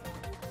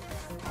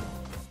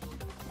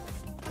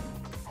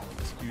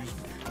 Excuse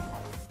me.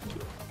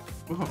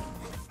 Whoa.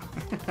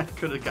 I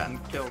could have gotten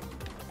killed.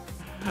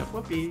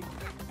 Whoopee. These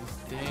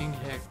dang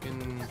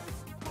heckin'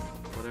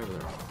 whatever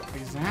they're called.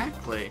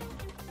 Exactly.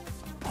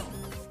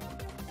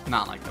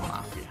 Not like the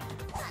Mafia.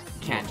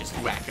 You can't just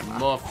whack him up.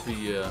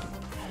 Mafia. I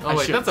Oh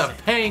wait, shouldn't that's a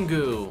say.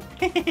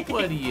 Pangu.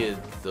 What are you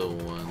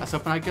doing? I was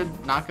hoping I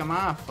could knock him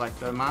off like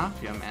the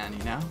Mafia man,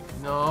 you know?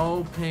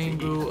 No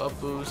Pangu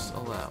abuse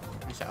allowed.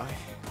 Shall we?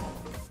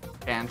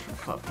 Banned from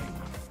Club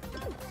Penguin.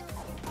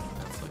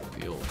 That's like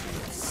the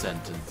ultimate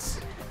sentence.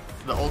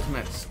 The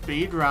ultimate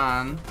speed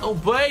run. Oh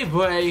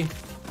baby!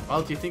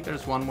 Well, do you think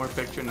there's one more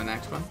picture in the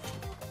next one?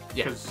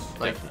 Yeah, 'Cause,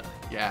 like, definitely.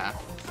 yeah.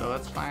 So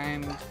let's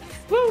find.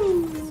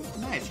 Woo!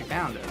 Nice, you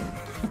found it.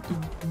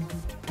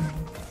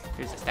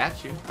 Here's a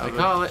statue. I of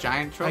call a it.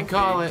 Giant trophy. I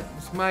call it.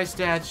 It's my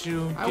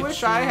statue. I Get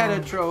wish I had a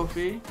your-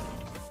 trophy,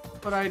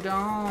 but I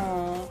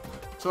don't.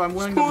 So I'm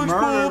willing SpongeBob.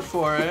 to murder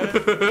for it.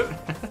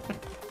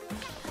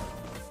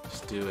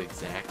 Just do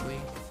exactly.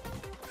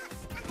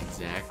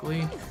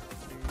 Exactly.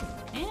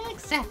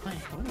 Exactly.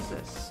 What is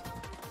this?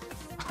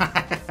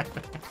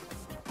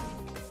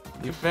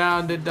 You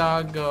found it,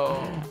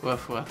 doggo.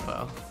 Woof woof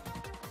woof.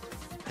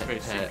 Very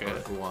Pet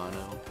secret.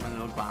 iguano. My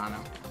little guano.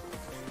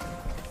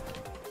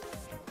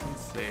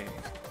 Let's see.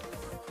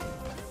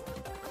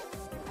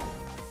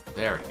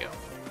 There we go.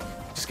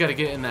 Just gotta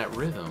get in that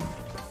rhythm.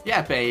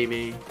 Yeah,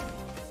 baby.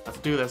 Let's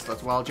do this.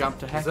 Let's wall jump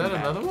to heck. Is that and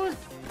back. another one?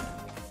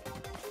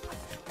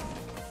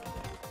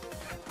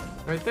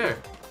 Right there.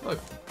 Look.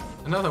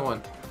 Another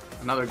one.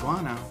 Another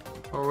guano.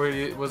 Or were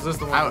you, was this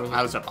the one?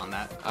 I was up on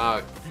that.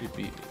 You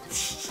beat me.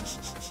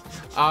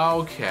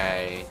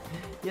 Okay.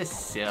 You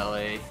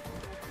silly.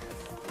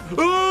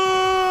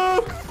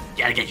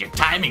 Gotta get your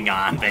timing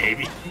on,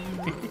 baby.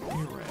 You're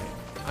right.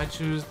 I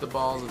choose the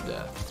balls of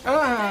death.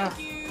 Ah.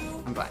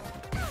 I'm blind.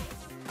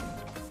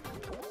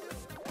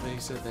 They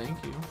said thank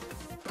you.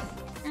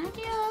 Thank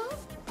you.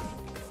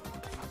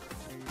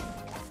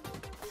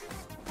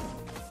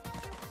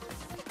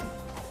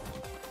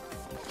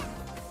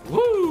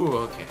 Woo!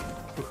 Okay.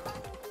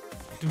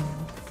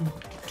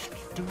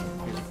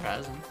 Here's a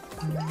present.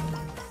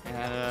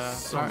 And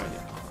So alright. many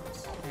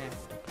pawns. Yeah.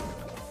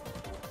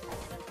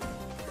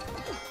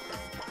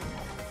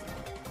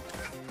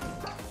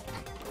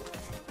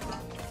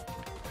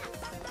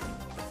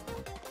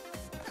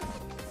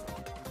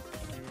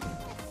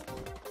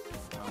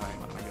 Alright,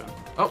 what am I doing?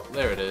 Oh,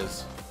 there it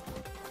is.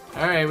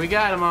 Alright, we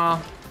got them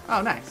all.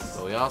 Oh, nice.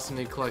 But we also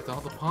need to collect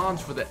all the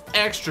pawns for the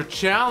extra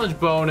challenge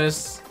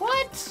bonus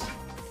What?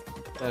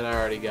 that I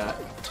already got.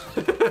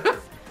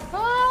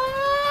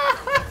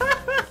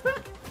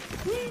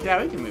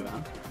 Yeah, we can move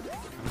on.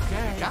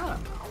 Okay. Got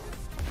him.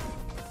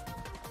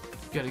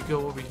 Gotta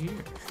go over here.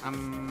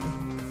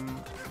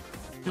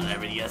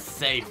 Whatever you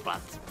say,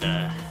 but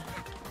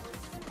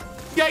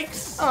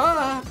Yikes!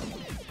 Huh?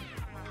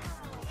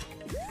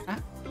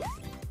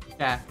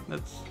 Yeah,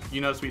 that's.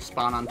 You notice we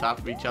spawn on top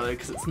of each other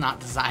because it's not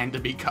designed to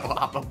be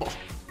co-opable.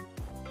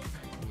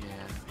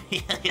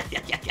 Yeah.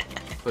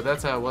 But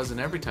that's how it was in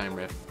Every Time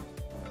Rift.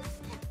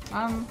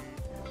 I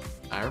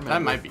remember.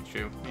 That might be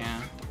true. Yeah.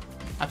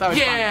 I thought we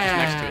spawned just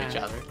next to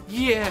each other.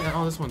 Yeah!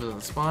 Oh, this one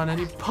doesn't spawn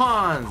any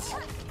pawns!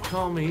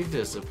 Call me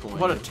disappointed.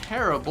 What a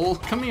terrible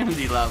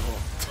community level.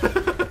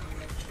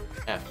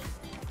 F.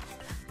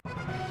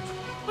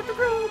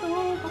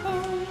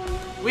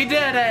 We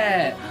did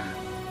it!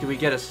 Do we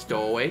get a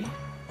stowaway?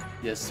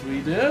 Yes, we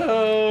do!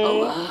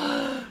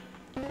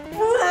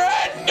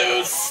 Brand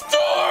new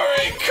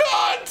story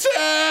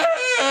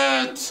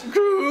content!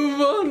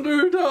 Groove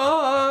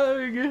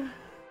Underdog!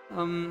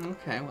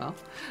 Okay, well.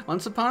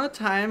 Once upon a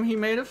time, he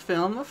made a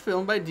film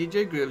by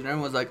DJ Groovener, and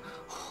was like,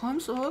 oh, I'm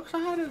so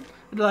excited.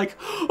 And like,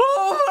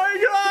 oh my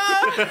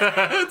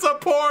god! It's a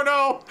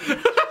porno!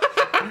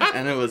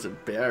 And it was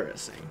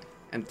embarrassing.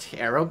 And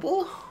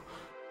terrible.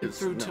 It was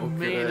Threw no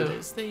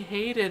tomatoes. They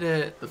hated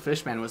it. good. The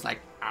fishman was like,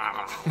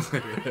 ah.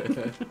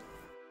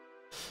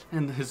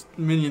 And his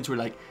minions were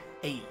like,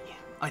 hey,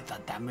 I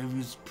thought that movie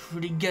was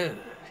pretty good.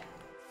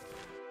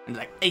 And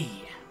like, hey,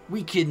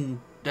 we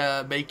can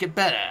make it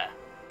better.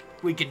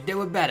 We can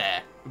do it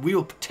better. We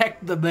will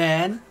protect the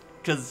man,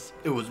 because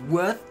it was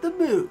worth the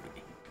movie.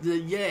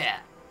 Yeah.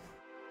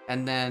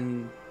 And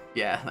then,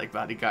 yeah, like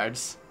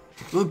bodyguards.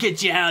 We'll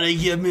get you out of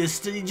here,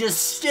 mister.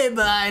 Just stay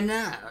behind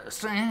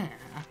us. And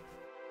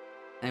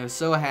he was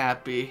so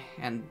happy,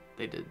 and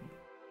they did.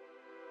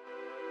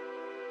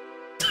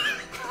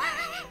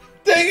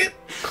 Dang it!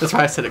 That's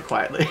why I said it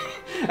quietly.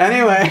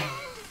 Anyway.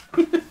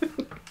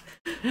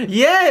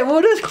 Yeah,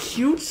 what a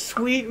cute,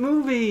 sweet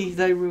movie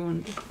they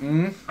ruined.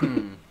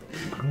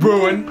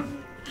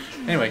 Ruin.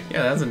 Anyway,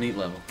 yeah, that's a neat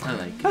level. I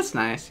like it. That's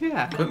nice,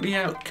 yeah. Put me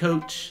out,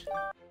 coach.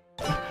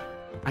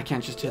 I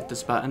can't just hit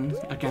this button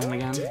again and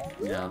again.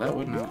 No, that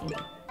wouldn't No. help.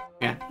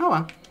 Yeah, oh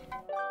well.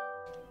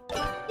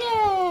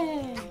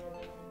 Yay!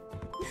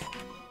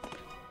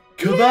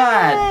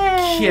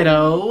 Goodbye,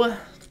 kiddo.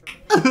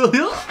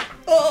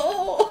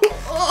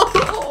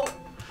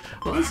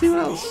 Well, let's see what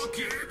else.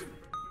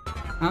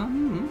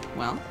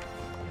 Well.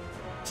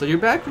 So you're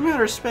back from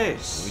outer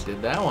space. We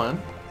did that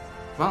one.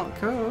 Vault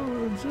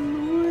codes in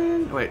the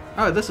wind. Wait.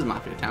 Oh, this is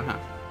Mafia Town, huh?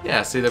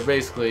 Yeah, see, they're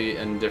basically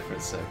in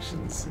different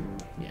sections.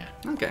 And yeah.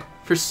 Okay.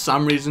 For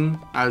some reason,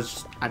 I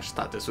just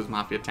thought this was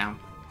Mafia Town,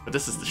 but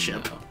this is the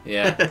ship. No.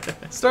 Yeah.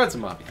 Starts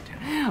in Mafia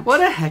Town.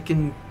 What a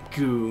heckin'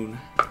 goon.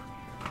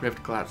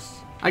 Rift Collapse.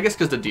 I guess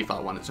because the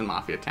default one is in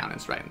Mafia Town,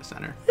 it's right in the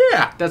center.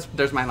 Yeah.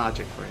 There's my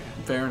logic for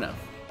you. Fair enough.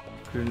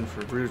 Bruising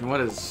for bruising.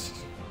 What is?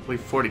 I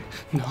believe 40.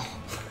 No.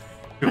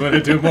 You want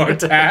to do more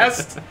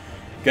tasks?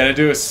 Gotta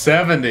do a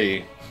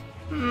 70.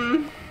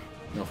 No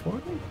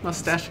 40?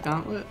 Mustache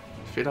Gauntlet.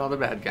 Defeat all the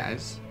bad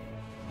guys.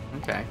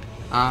 Okay.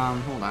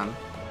 Hold on.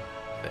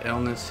 The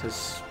illness has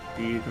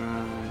speed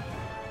run.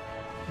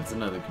 That's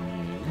another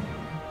community.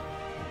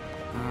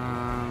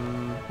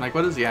 Like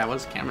what is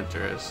camera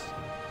tourist?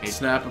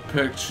 Snap a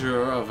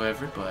picture of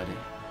everybody.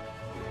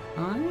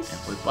 Nice.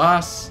 Every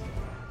boss.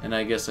 And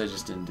I guess I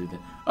just didn't do that.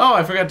 Oh,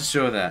 I forgot to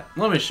show that.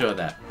 Let me show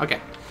that.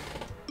 Okay.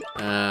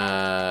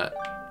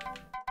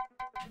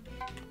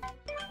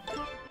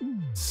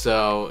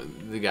 So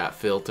they got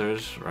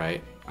filters,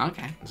 right?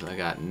 Okay. So I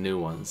got new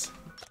ones.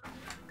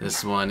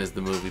 This one is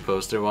the movie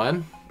poster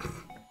one.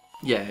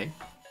 Yay.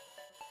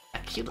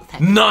 Cute little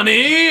text.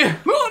 Nani?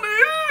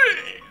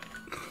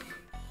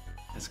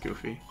 That's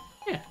goofy.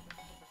 Yeah.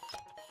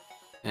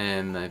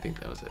 And I think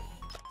that was it.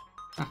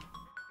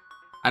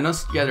 I know.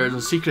 Yeah, there's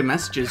those secret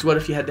messages. What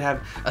if you had to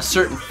have a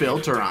certain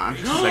filter on?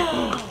 It's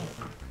like,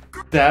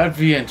 That would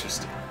be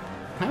interesting.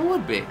 that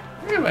would be.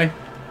 Anyway,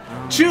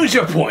 choose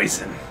your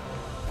poison.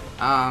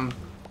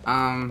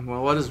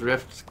 Well, what is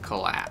Rift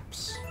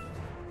Collapse?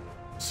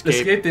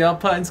 Escape the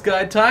Alpine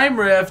Sky Time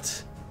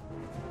Rift.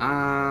 I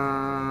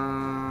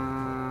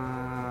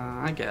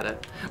get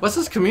it. What's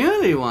this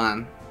community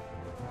one?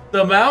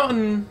 The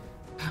mountain.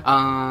 Okay.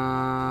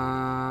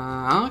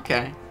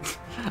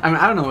 I mean,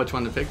 I don't know which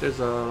one to pick. There's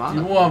a lot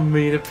You of want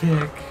me to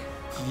pick?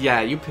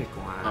 Yeah, you pick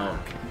one.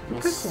 Okay.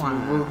 Pick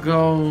one. We'll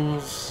go.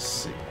 Let's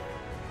see.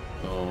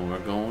 So we're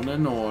going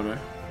in order.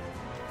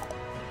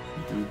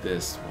 Do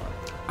this one.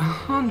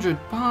 100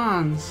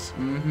 pawns.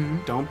 Mm-hmm.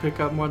 Don't pick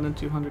up more than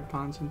 200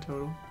 pawns in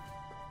total.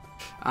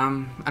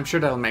 I'm sure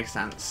that'll make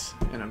sense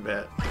in a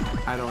bit.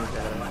 I don't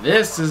get it.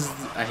 This is.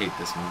 I hate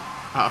this one.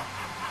 Oh.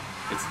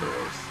 It's the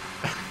worst.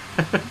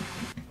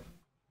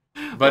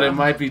 But it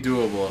might be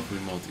doable if we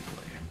multiplayer.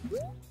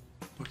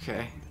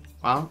 Okay.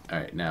 Well. All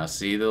right. Now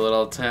see the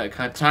little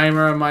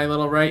timer on my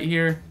little right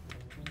here.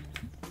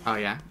 Oh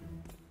yeah.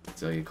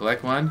 So you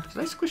collect one.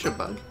 Did I squish a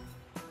bug?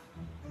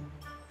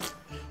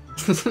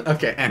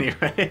 Okay.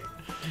 Anyway.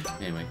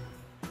 Anyway.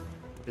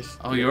 Just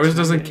Oh, yours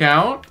doesn't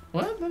count?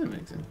 What? That doesn't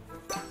make sense.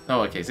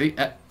 Oh, okay. See?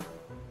 And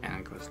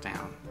it goes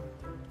down.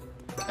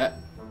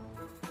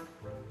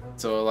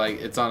 So,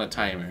 like, it's on a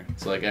timer.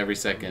 So, like, every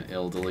second,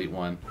 it'll delete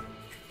one.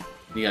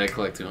 You gotta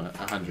collect to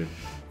 100.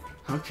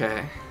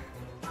 Okay.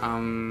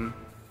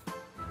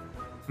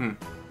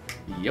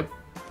 Yep.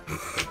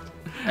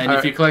 And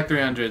if you collect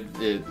 300,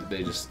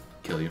 they just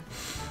kill you.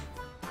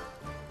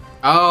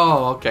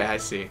 Oh, okay. I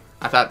see.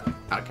 I thought.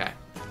 Okay.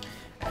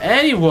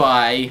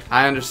 Anyway,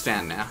 I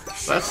understand now.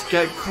 Let's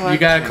get collecting. you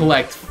gotta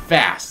collect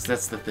fast.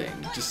 That's the thing.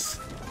 Just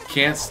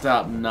can't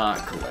stop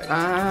not collecting.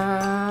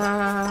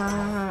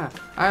 I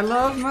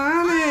love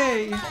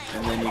money.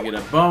 And then you get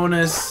a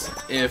bonus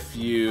if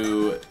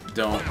you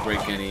don't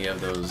break any of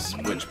those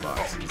witch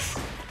boxes.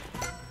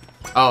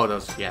 Oh,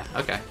 those. Yeah.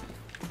 Okay.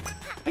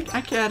 I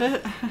get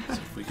it. So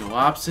if we go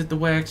opposite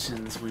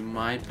directions, we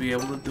might be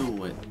able to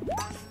do it.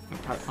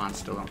 Part bonds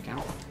still don't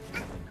count.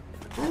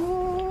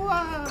 Ooh,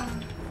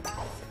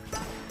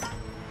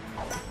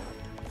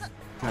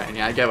 Right,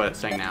 yeah, I get what it's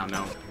saying now.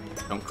 No,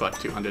 don't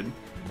collect 200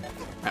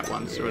 at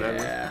once or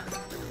whatever. Yeah.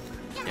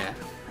 Yeah.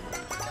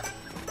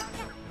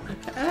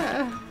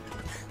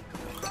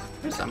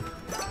 Here's some.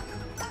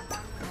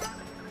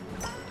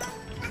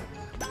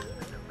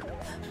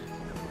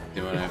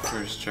 When I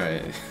first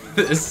tried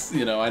this,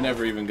 I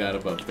never even got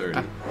above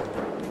 30.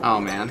 Oh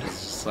man.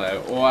 It's just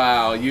like,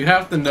 wow, you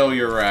have to know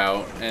your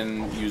route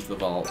and use the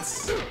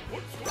vaults.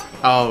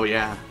 Oh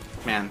yeah,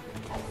 man.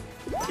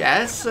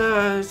 Yeah,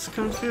 it's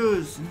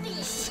confused.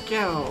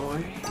 Skill.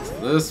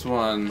 This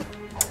one,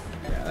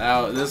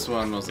 this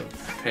one was a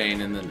pain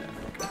in the neck.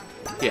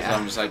 Yeah. So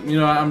I'm just like,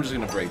 I'm just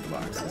gonna break the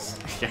boxes.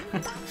 Yeah.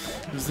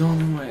 It was the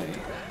only way.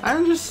 I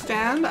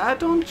understand. I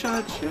don't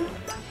judge you.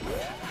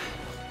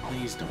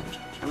 Please don't judge.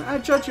 I mean, I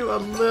judge you a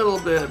little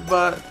bit,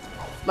 but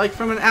like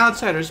from an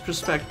outsider's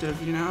perspective,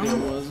 It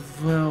was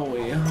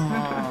very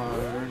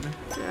hard.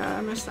 Yeah,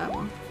 I missed that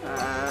one.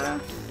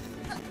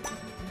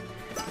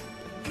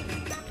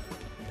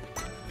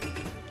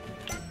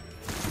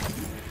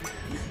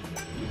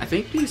 I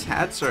think these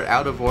hats are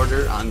out of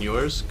order on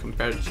yours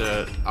compared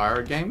to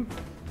our game.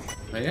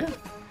 Oh, yeah?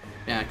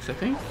 Yeah,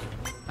 because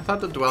I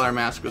thought the Dweller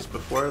mask was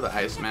before the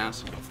Ice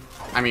mask.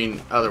 I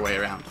mean, other way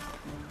around.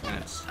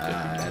 And it's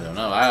I don't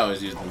know. I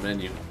always use the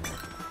menu.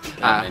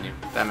 That menu.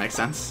 That makes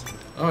sense.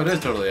 Oh, it is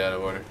totally out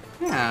of order.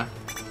 Yeah.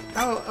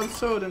 How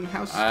absurd and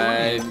how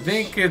I strange.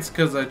 think it's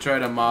because I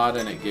tried a mod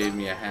and it gave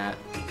me a hat.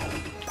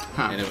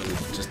 Huh. And it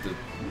was just a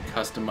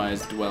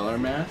customized dweller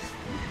mask.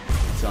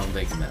 So I'm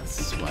thinking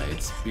that's why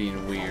it's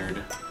being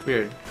weird.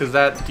 Weird. Because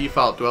that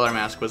default dweller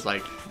mask was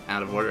like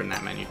out of order in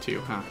that menu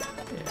too, huh?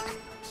 Yeah.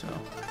 So,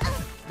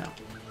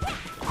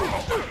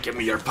 yeah. Give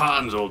me your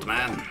pawns, old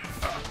man.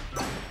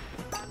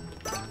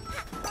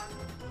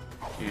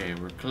 Okay,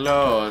 we're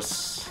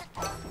close.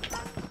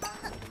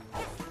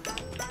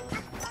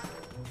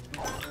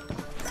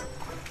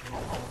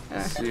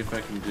 Let's see if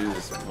I can do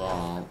this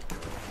vault.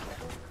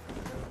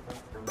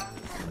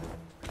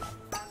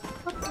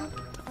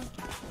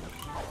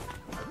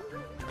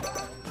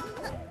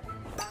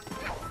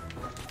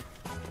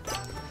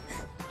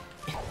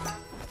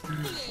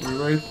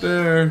 We're right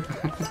there.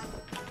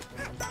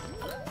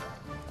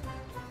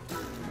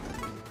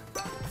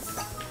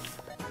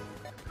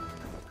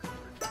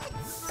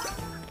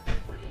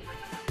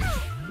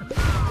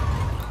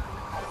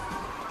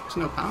 There's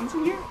no pounds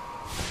in here?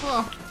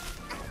 Oh.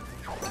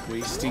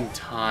 Wasting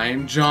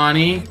time,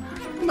 Johnny.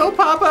 No,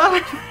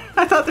 Papa!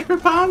 I thought there were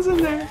pounds in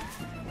there.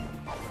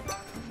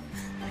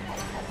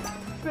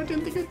 I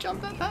didn't think I'd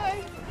jump that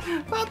high.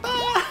 Papa!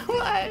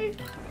 Why?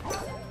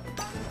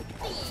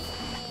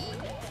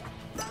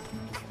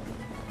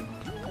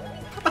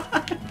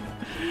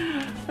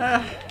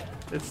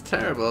 It's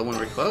terrible when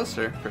we're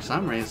closer for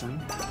some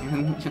reason.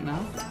 You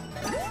know?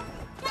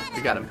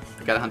 We got him.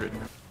 We got 100.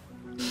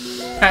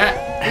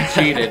 We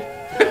cheated.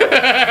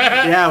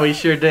 Yeah, we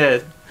sure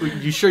did.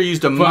 You sure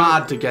used a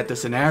mod to get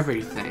this and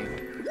everything.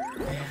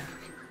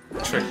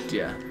 Tricked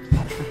ya.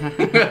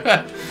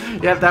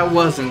 Yeah, that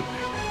wasn't.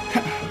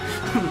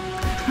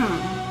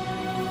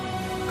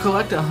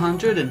 Collect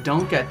 100 and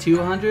don't get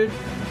 200?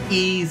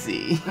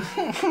 Easy.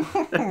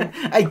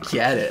 I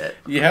get it.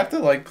 You have to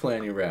like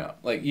plan your route.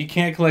 Like you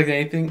can't collect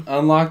anything,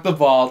 unlock the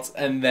vaults,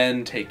 and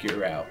then take your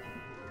route.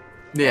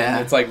 Yeah.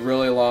 And it's like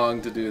really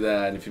long to do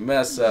that. And if you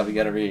mess up, you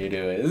gotta redo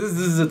it. This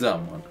is a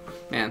dumb one.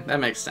 Man, that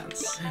makes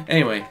sense.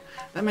 Anyway,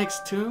 That makes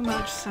too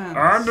much sense.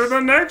 on to the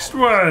next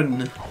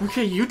one.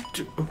 Okay, you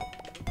do.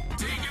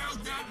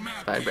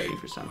 Vibrating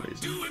for some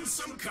reason.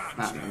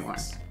 Not anymore.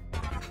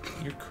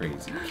 You're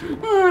crazy, kid.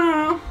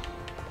 Oh.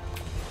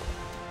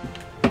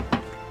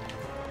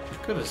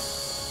 I could have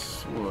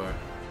swore.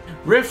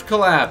 Rift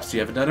collapse. You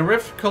haven't done a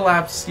rift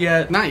collapse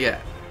yet. Not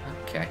yet.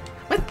 Okay.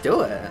 Let's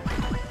do it.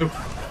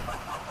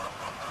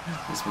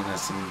 This one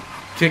has some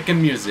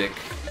kicking music.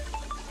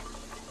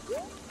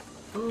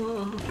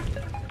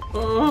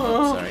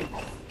 Oh, sorry.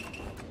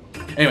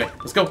 Anyway,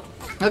 let's go.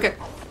 Okay.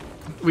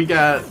 We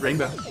got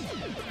rainbow.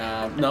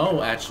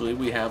 No, actually,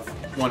 we have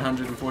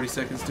 140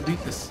 seconds to beat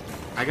this.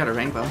 I got a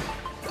rainbow.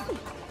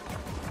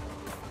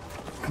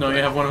 No, you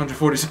have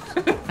 140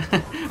 seconds.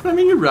 I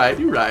mean, you're right.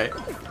 You're right.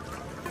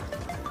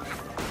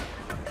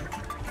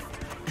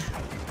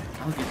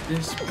 I'll get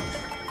this one.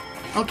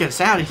 Oh, get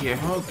us out of here.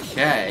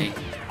 Okay.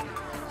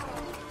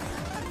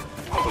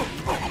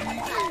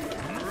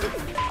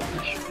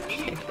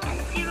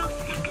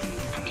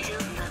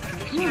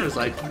 There's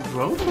like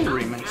Robo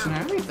remix and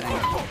everything.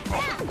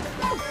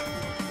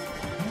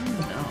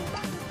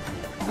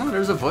 Oh,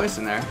 there's a voice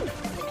in there.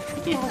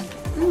 Yeah,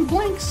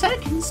 blank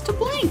seconds to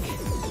blink.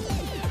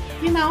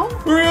 You know?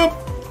 Hurry up!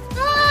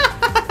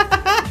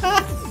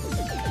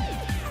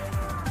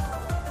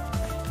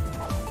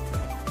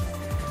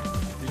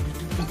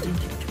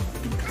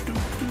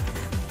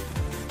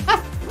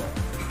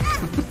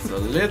 It's a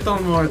little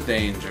more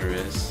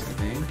dangerous, I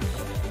think.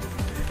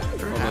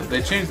 Well,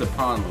 they changed the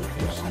pawn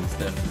locations,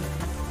 definitely.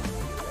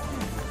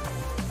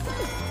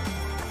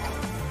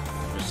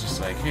 It's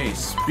just like, hey,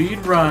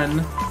 speed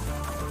run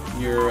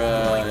your,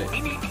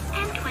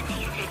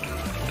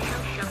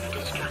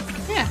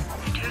 Yeah.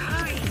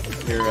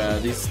 your,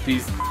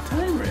 these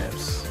time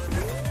rips.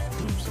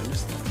 Oops, I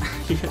missed that.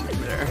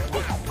 There.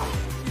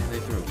 Yeah, they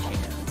throw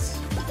cans.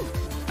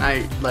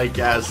 I like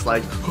as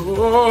like.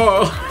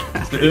 Oh.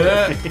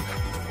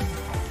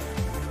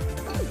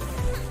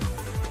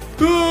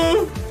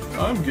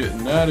 I'm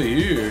getting out of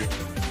here.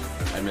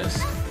 I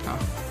missed.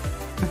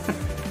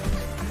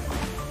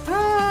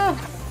 Ah.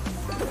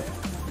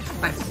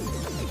 Nice.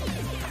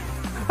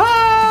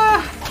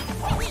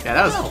 Ah. Yeah,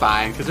 that was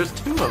fine because there's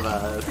two of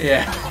us.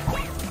 Yeah.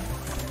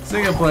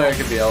 Single player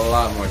could be a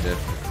lot more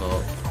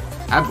difficult.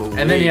 I believe.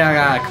 And then you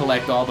gotta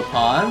collect all the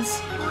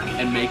pawns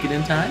and make it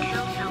in time.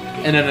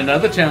 And then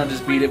another challenge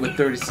is beat it with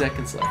 30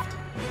 seconds left,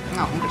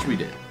 Oh, which we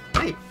did.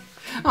 hey.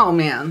 Oh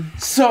man.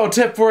 So,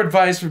 tip for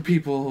advice for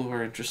people who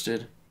are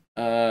interested.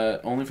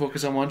 Only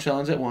focus on one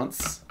challenge at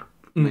once.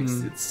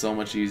 Makes it so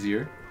much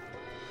easier.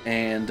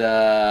 And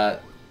for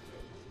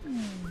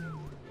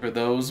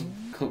those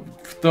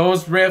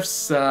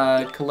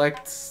riffs,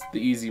 collect the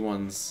easy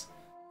ones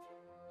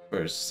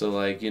first. So,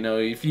 like, you know,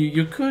 if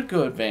you could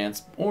go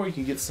advanced, or you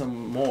can get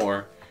some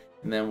more,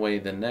 and then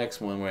wait the next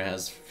one where it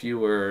has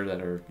fewer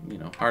that are, you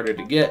know, harder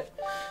to get.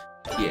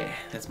 Yeah,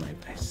 that's my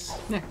advice.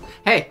 Yeah.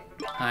 Hey,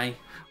 Hi.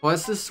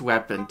 what's this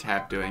weapon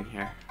tab doing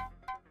here?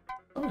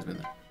 Always been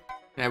there.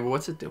 Yeah, but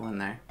what's it doing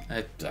there?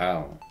 I don't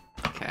know.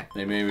 Okay.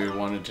 They maybe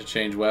wanted to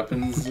change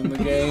weapons in the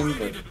game,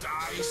 but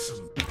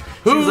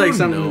Seems like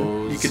something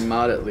knows? you can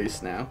mod at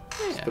least now.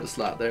 Just Yeah. put a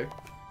slot there.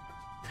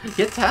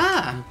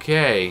 Yatta!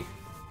 okay.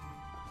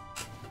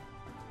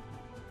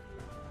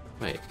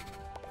 Wait.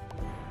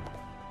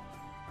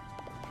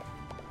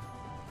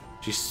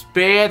 She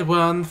spared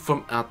one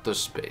from outer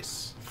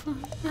space. You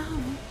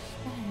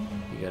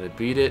gotta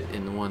beat it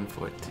in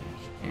 114.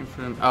 Came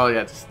from, oh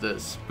yeah, it's the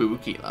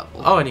spooky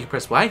level. Oh, and you can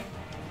press Y?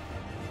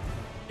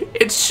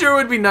 It sure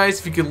would be nice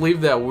if you could leave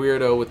that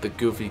weirdo with the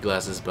goofy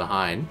glasses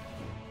behind.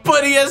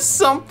 But he has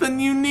something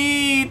you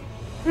need!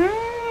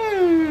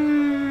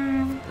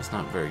 That's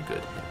not very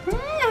good.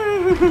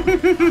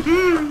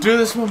 Do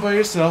this one by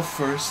yourself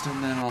first,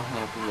 and then I'll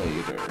help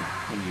later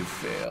when you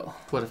fail.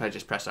 What if I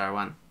just press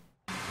R1?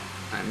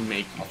 And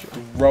make you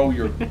Throw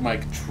my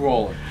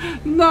controller.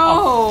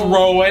 No!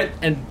 Throw it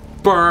and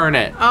burn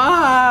it.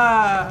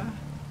 Ah!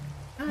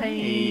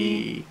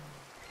 Hey.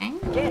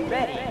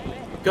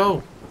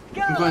 Go.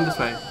 I'm going this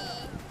way.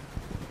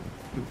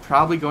 I'm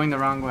probably going the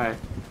wrong way.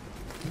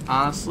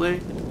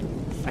 Honestly,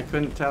 I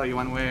couldn't tell you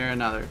one way or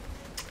another.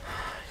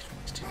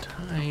 Wasting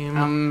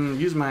time.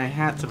 Use my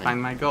hat to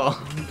find my goal.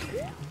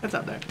 It's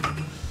up there.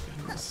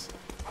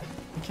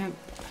 I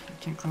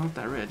can't climb up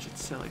that ridge.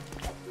 It's silly.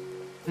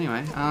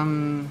 Anyway,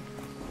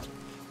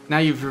 now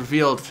you've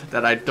revealed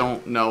that I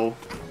don't know.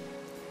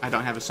 I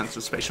don't have a sense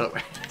of spatial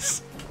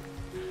awareness.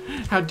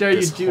 How dare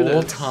you do this? This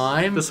whole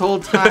time? This whole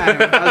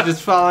time, I was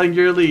just following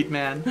your lead,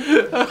 man.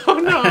 Oh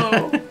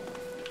no!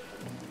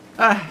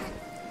 Ah.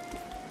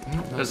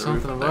 There's There's a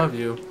something roof above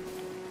you.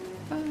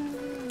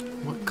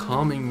 What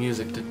calming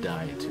music to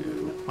die to.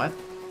 What?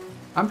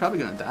 I'm probably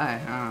gonna die.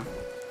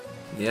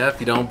 Yeah, if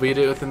you don't beat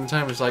it within the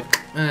time, it's like,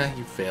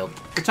 you failed.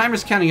 The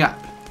timer's counting up.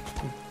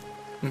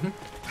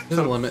 There's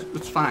a limit.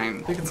 It's fine.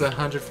 I think it's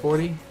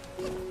 140.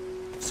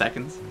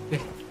 Seconds.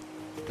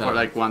 No, Or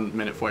like 1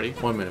 minute 40.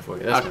 1 minute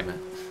 40. That's Okay. what I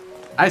meant.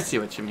 I see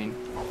what you mean.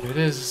 Here it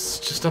is. It's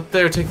just up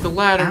there. Take the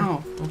ladder.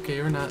 Ow. Okay,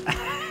 or not.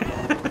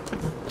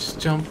 Just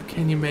jump.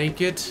 Can you make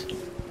it?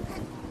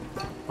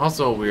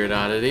 Also a weird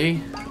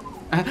oddity.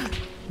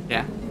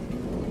 Yeah.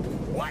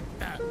 What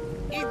the?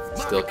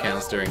 It's Still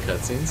counts during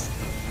cutscenes.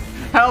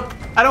 Help!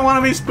 I don't want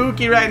to be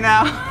spooky right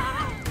now.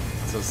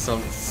 So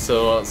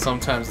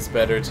sometimes it's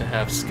better to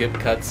have skip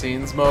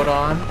cutscenes mode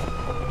on,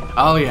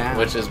 Oh yeah.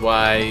 which is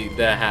why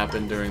that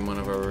happened during one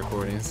of our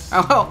recordings.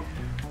 Oh.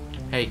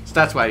 Hey, So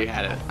that's why you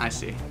had it. I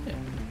see.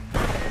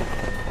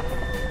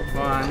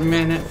 1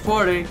 minute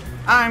 40.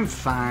 I'm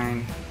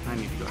fine. I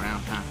need to go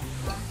around, huh?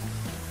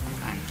 I'm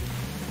fine.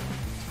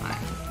 It's fine.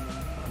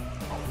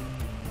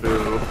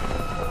 Boo.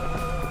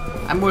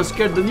 I'm more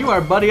scared than you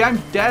are, buddy. I'm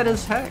dead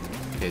as heck.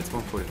 okay, it's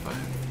 145.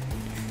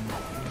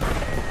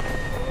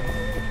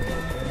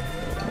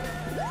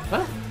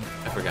 Huh?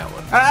 I forgot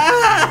what.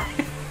 Ah!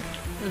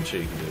 I'm sure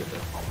you can do it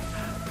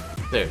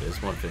though. There it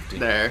is, 150.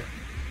 There.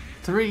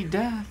 3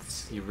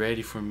 deaths. You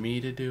ready for me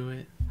to do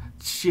it?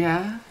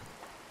 Yeah.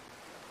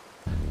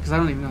 Because I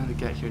don't even know how to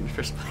get here in the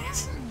first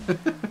place.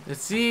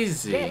 It's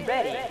easy.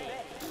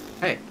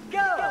 Hey.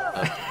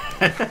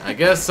 I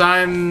guess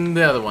I'm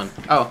the other one.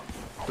 Oh.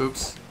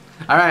 Oops.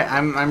 Alright,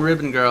 I'm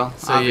Ribbon Girl.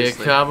 So obviously.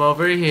 you come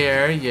over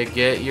here, you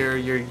get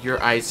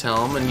your ice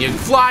helm, and you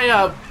fly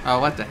up! Oh,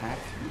 what the heck?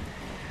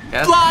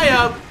 Yes? Fly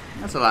up!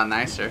 That's a lot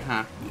nicer,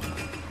 huh?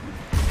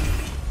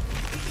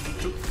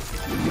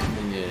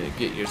 And you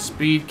get your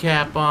speed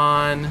cap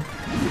on.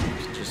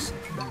 Just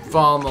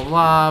fall in the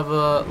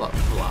lava.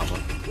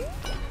 Lava.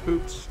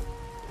 Oops.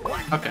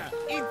 Okay.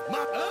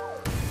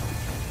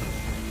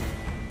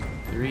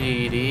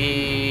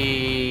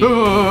 3D.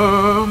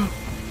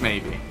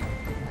 Maybe.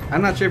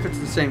 I'm not sure if it's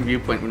the same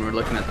viewpoint when we're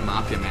looking at the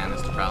Mafia Man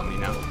is the problem, you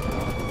know?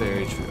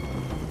 Very true.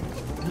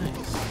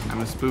 Nice. I'm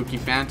a spooky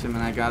phantom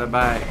and I got a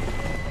bite.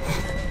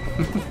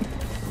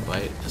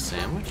 Bite a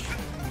sandwich?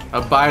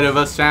 A bite of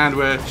a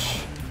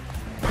sandwich.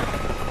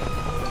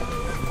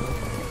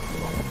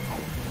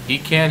 He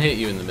can hit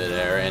you in the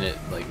midair and it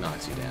like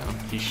knocks you down.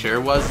 He sure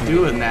was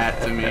doing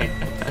that to me. I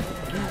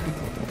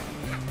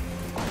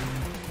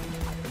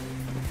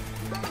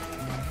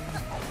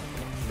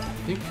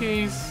think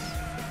he's...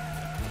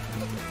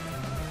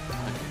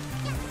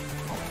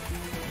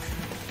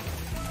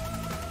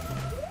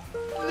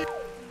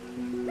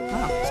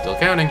 Still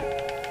counting.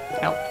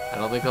 Help. I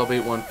don't think I'll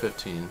beat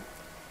 115.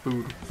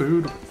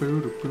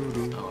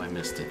 Boo-doo-boo-doo-boo-doo-boo. Oh, I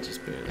missed it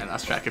just barely. Yeah,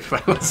 lost track of who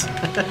I was.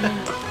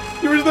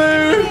 You were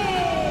there!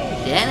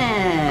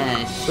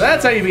 Finish. So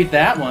that's how you beat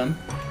that one.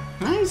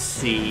 I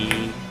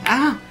see.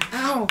 Ow!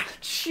 Ow!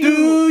 Shoot!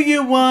 Do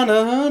you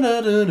wanna...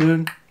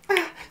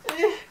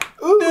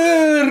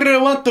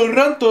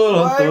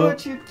 Why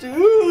would you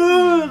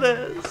do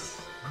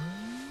this?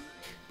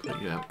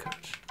 Put you out,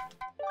 coach.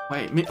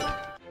 Wait, me.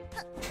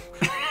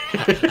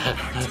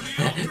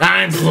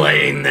 I'm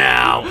playing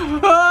now!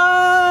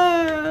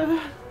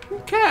 Ah!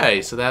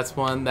 Okay, so that's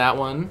one, that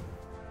one.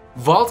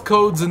 Vault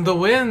codes in the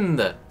wind!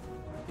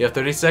 You have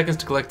 30 seconds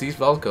to collect each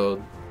vault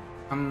code.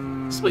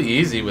 This will be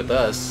easy with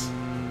us.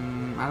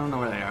 I don't know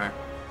where they are.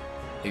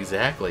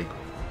 Exactly.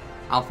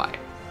 I'll fight.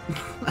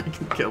 I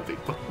can kill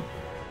people.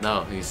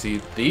 No, you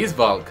see, these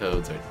vault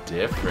codes are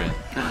different.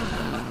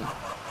 I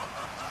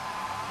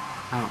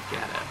don't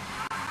get it.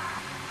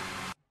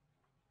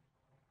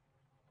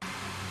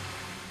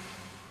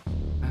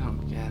 I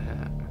don't get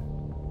it.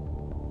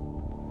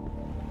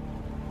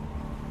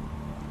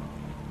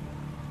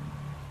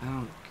 I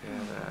don't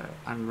get it.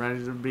 I'm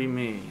ready to be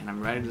me, and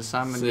I'm ready to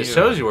summon So you. it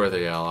shows you where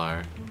they all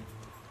are.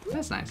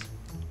 That's nice.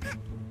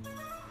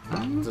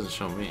 It doesn't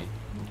show me.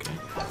 Okay.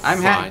 I'm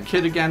Fine. Hat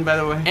Kid again, by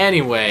the way.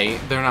 Anyway,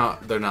 they're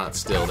not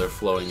still. They're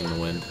flowing in the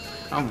wind.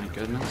 Oh my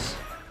goodness.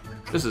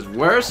 This is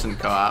worse than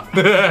co-op.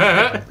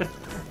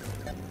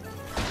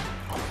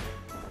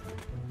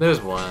 There's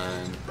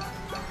one.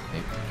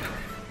 Hey,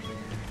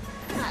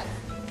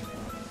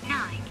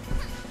 9,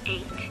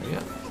 8,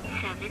 yeah.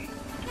 7,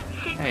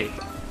 6, Hey,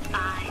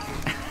 5,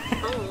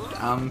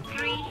 4,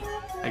 3,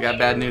 I got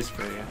bad news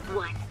for you.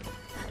 1.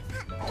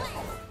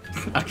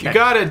 Okay. You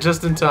got it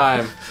just in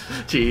time.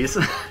 Jeez.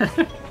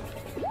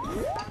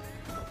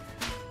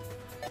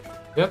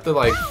 You have to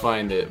like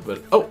find it,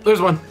 but oh,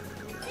 there's one.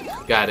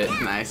 Got it.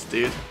 Nice,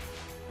 dude.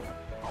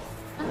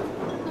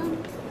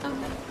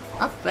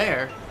 Up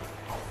there.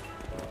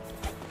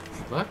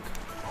 Look.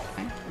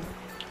 Thank you.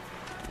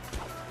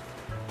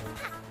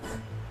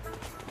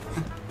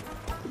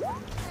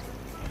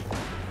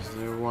 Is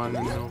there one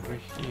over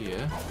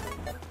here?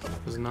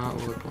 Does not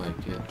look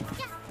like it.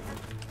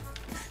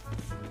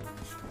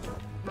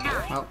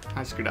 9, Well,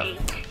 I screwed up. 8,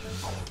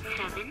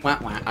 7, Wah,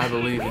 wah. I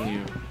believe in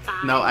you.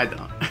 5, No, I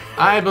don't.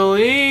 I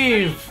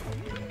believe.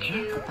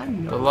 2, I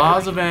know. The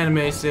laws of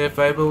anime say if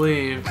I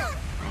believe.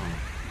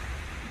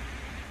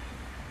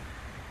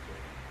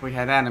 We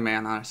had anime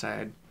on our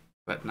side,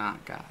 but not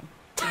God.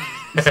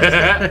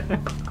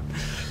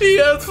 He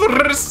has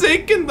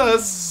forsaken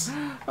us.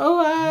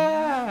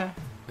 Oh,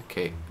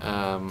 Okay.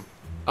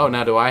 Oh,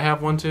 now do I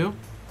have one too?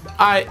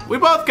 We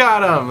both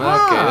got him.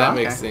 Okay, that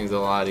makes okay. things a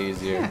lot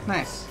easier. yeah,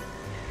 nice.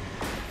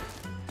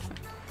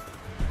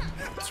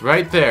 It's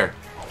right there.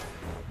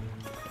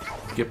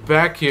 Get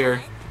back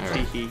here. All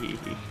right,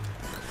 Hehehehe.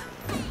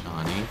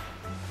 Johnny.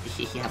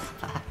 Yeah,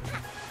 Papa.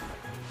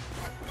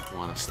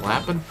 Want to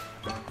slap him?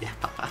 Yeah,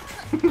 Papa.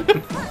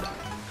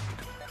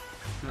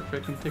 No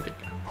freaking ticket.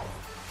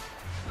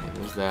 Hey,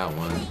 there's that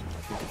one. I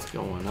think it's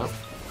going up.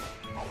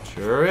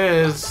 Sure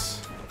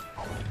is.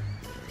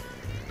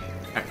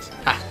 Alright.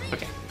 Ah,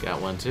 okay. Got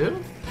one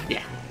too?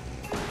 Yeah.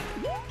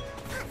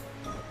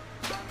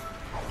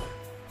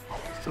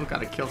 Still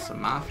gotta kill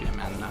some mafia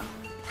men though.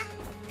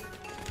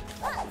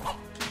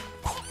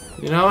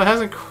 You know, it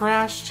hasn't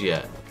crashed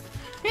yet.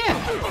 Yeah.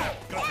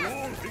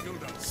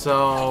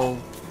 So,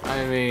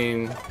 I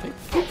mean,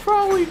 you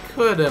probably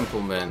could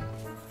implement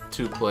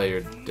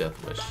two-player Death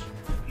Wish.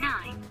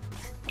 9,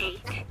 8,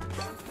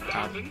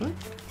 7, What?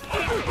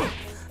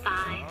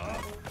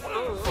 5,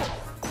 4,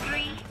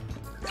 3,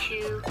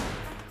 2,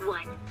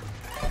 1.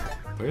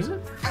 Where is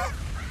it?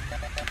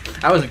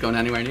 I wasn't going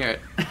anywhere near it.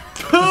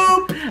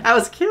 Poop! I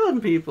was killing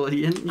people.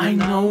 You I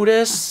know?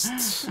 noticed.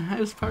 It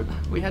was part.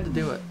 We had to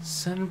do it.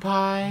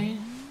 Senpai.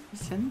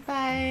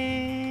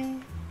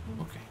 Senpai.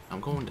 Okay, I'm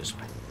going this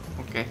way.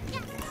 Okay.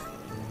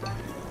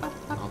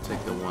 I'll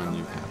take the one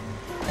you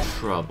have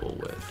trouble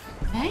with.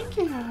 Thank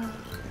you.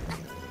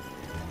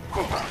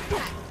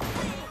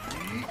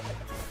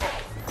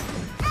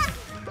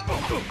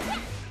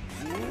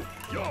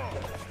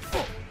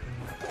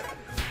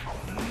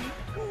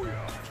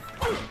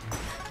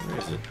 Where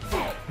is it?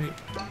 Wait.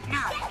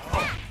 9,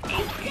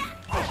 8,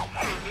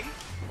 7,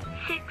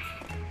 6,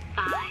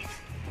 5,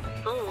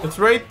 4, It's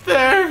right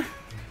there.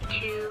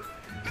 2,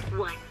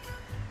 1.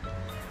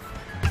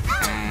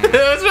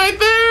 It's right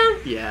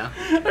there. Yeah.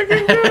 I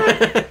can do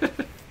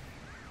it.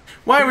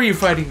 Why were you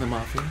fighting the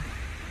mafia?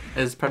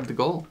 As part of the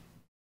goal.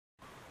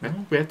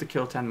 We have to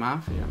kill 10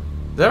 mafia.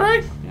 Is that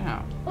right?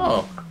 Yeah.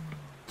 Oh.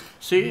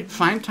 See,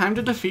 find time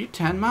to defeat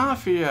 10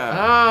 mafia.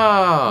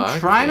 Oh. I'm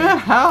trying to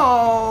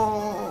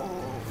help.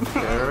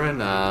 Fair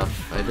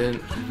enough. I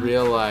didn't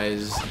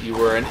realize you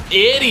were an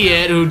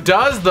idiot who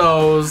does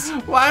those.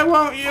 Why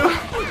won't you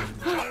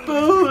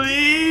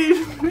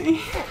believe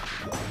me?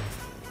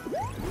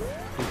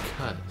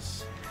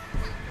 Because.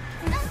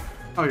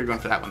 Oh, you're going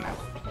for that one now.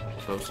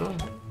 So.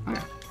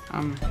 Okay.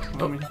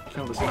 Let me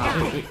kill this Wait,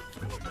 mafia. wait.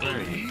 Where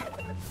are you?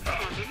 7,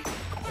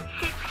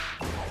 6,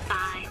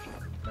 5,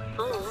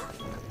 4,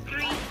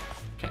 3,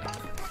 Okay.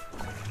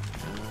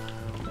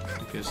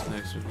 I guess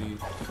next would be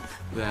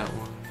that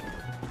one.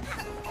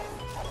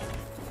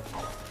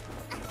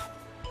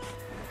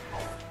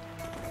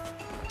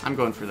 I'm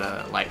going for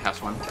the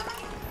lighthouse one.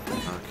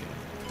 Okay.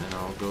 Then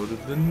I'll go to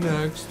the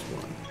next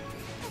one.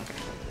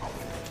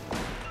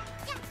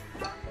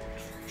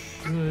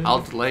 Should-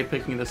 I'll delay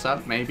picking this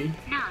up, maybe.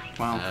 9,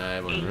 Well, I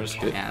wouldn't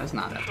risk it. yeah, it's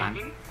not that time.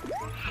 7,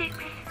 6,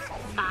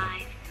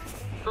 5,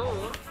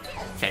 4,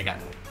 Okay, got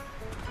it.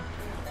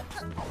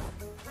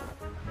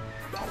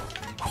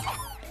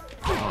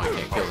 Oh, I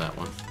can't kill that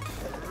one.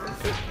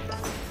 Okay.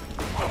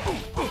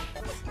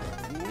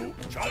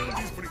 チャレン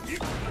ジスプリッ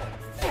ト 9,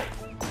 10,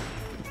 9,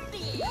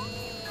 8, 7, 6, 5, 4, 3,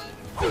 2, 1. 9, 8, 7, 6, 5, 4, 3, 2, 1. 9, 8, 7, 6, 5, 4, 3, 2, 1. 9, 8, 7, 6, 5, 4, 3, 2, 1.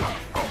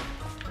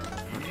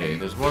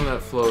 there's one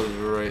that flows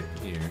right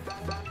here.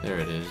 There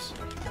it is.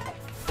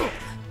 9,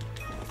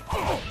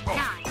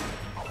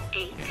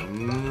 8,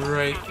 Yeah,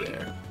 right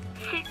there.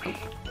 6, 5,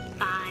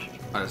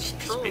 Oh, that's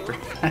just 4, paper.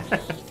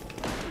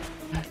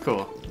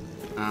 Cool.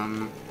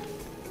 Yeah,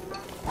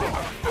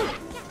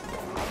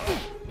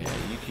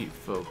 you keep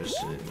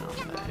focusing on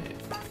that.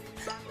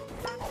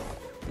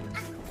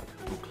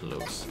 Who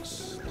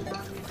closest?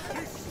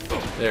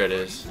 There it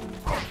is.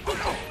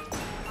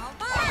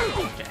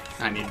 Okay,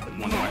 I need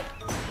one more.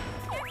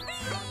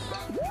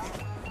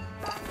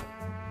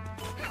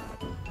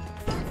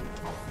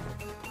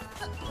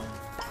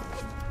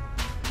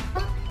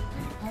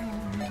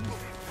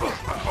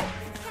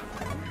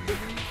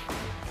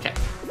 Okay.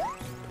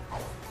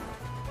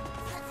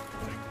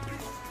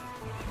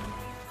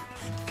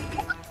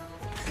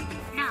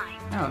 9,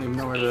 I don't even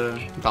know where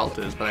the belt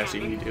is, but I see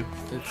you do.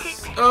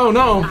 It's. Oh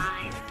no!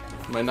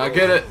 5, Might not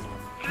get it.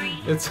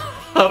 3, It's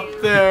up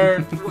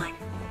there. 1.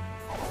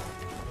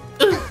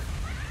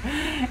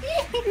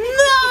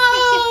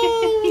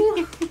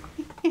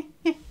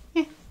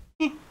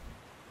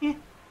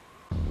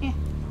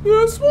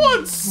 This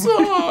one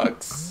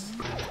sucks.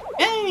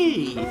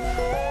 Hey!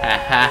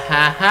 Ha ha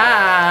ha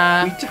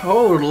ha! We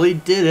totally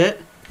did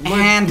it!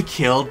 And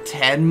killed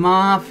Ted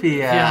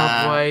Mafia!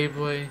 Yeah,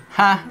 boy.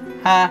 Ha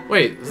ha!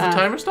 Wait, does the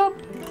timer stop?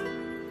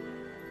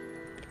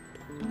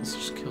 Let's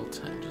just kill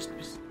 10 just to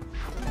be...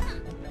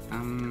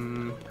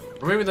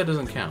 Or maybe that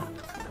doesn't count.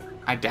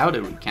 I doubt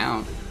it would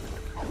count.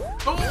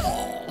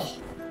 Oh!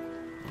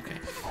 Okay.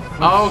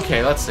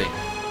 Okay, let's see.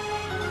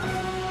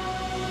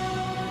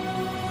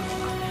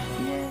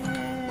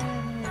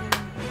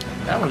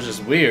 That one's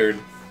just weird.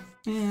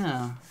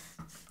 Yeah.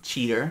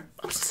 Cheater.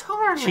 I'm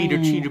sorry.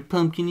 Cheater,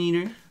 pumpkin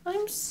eater.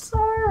 I'm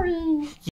sorry.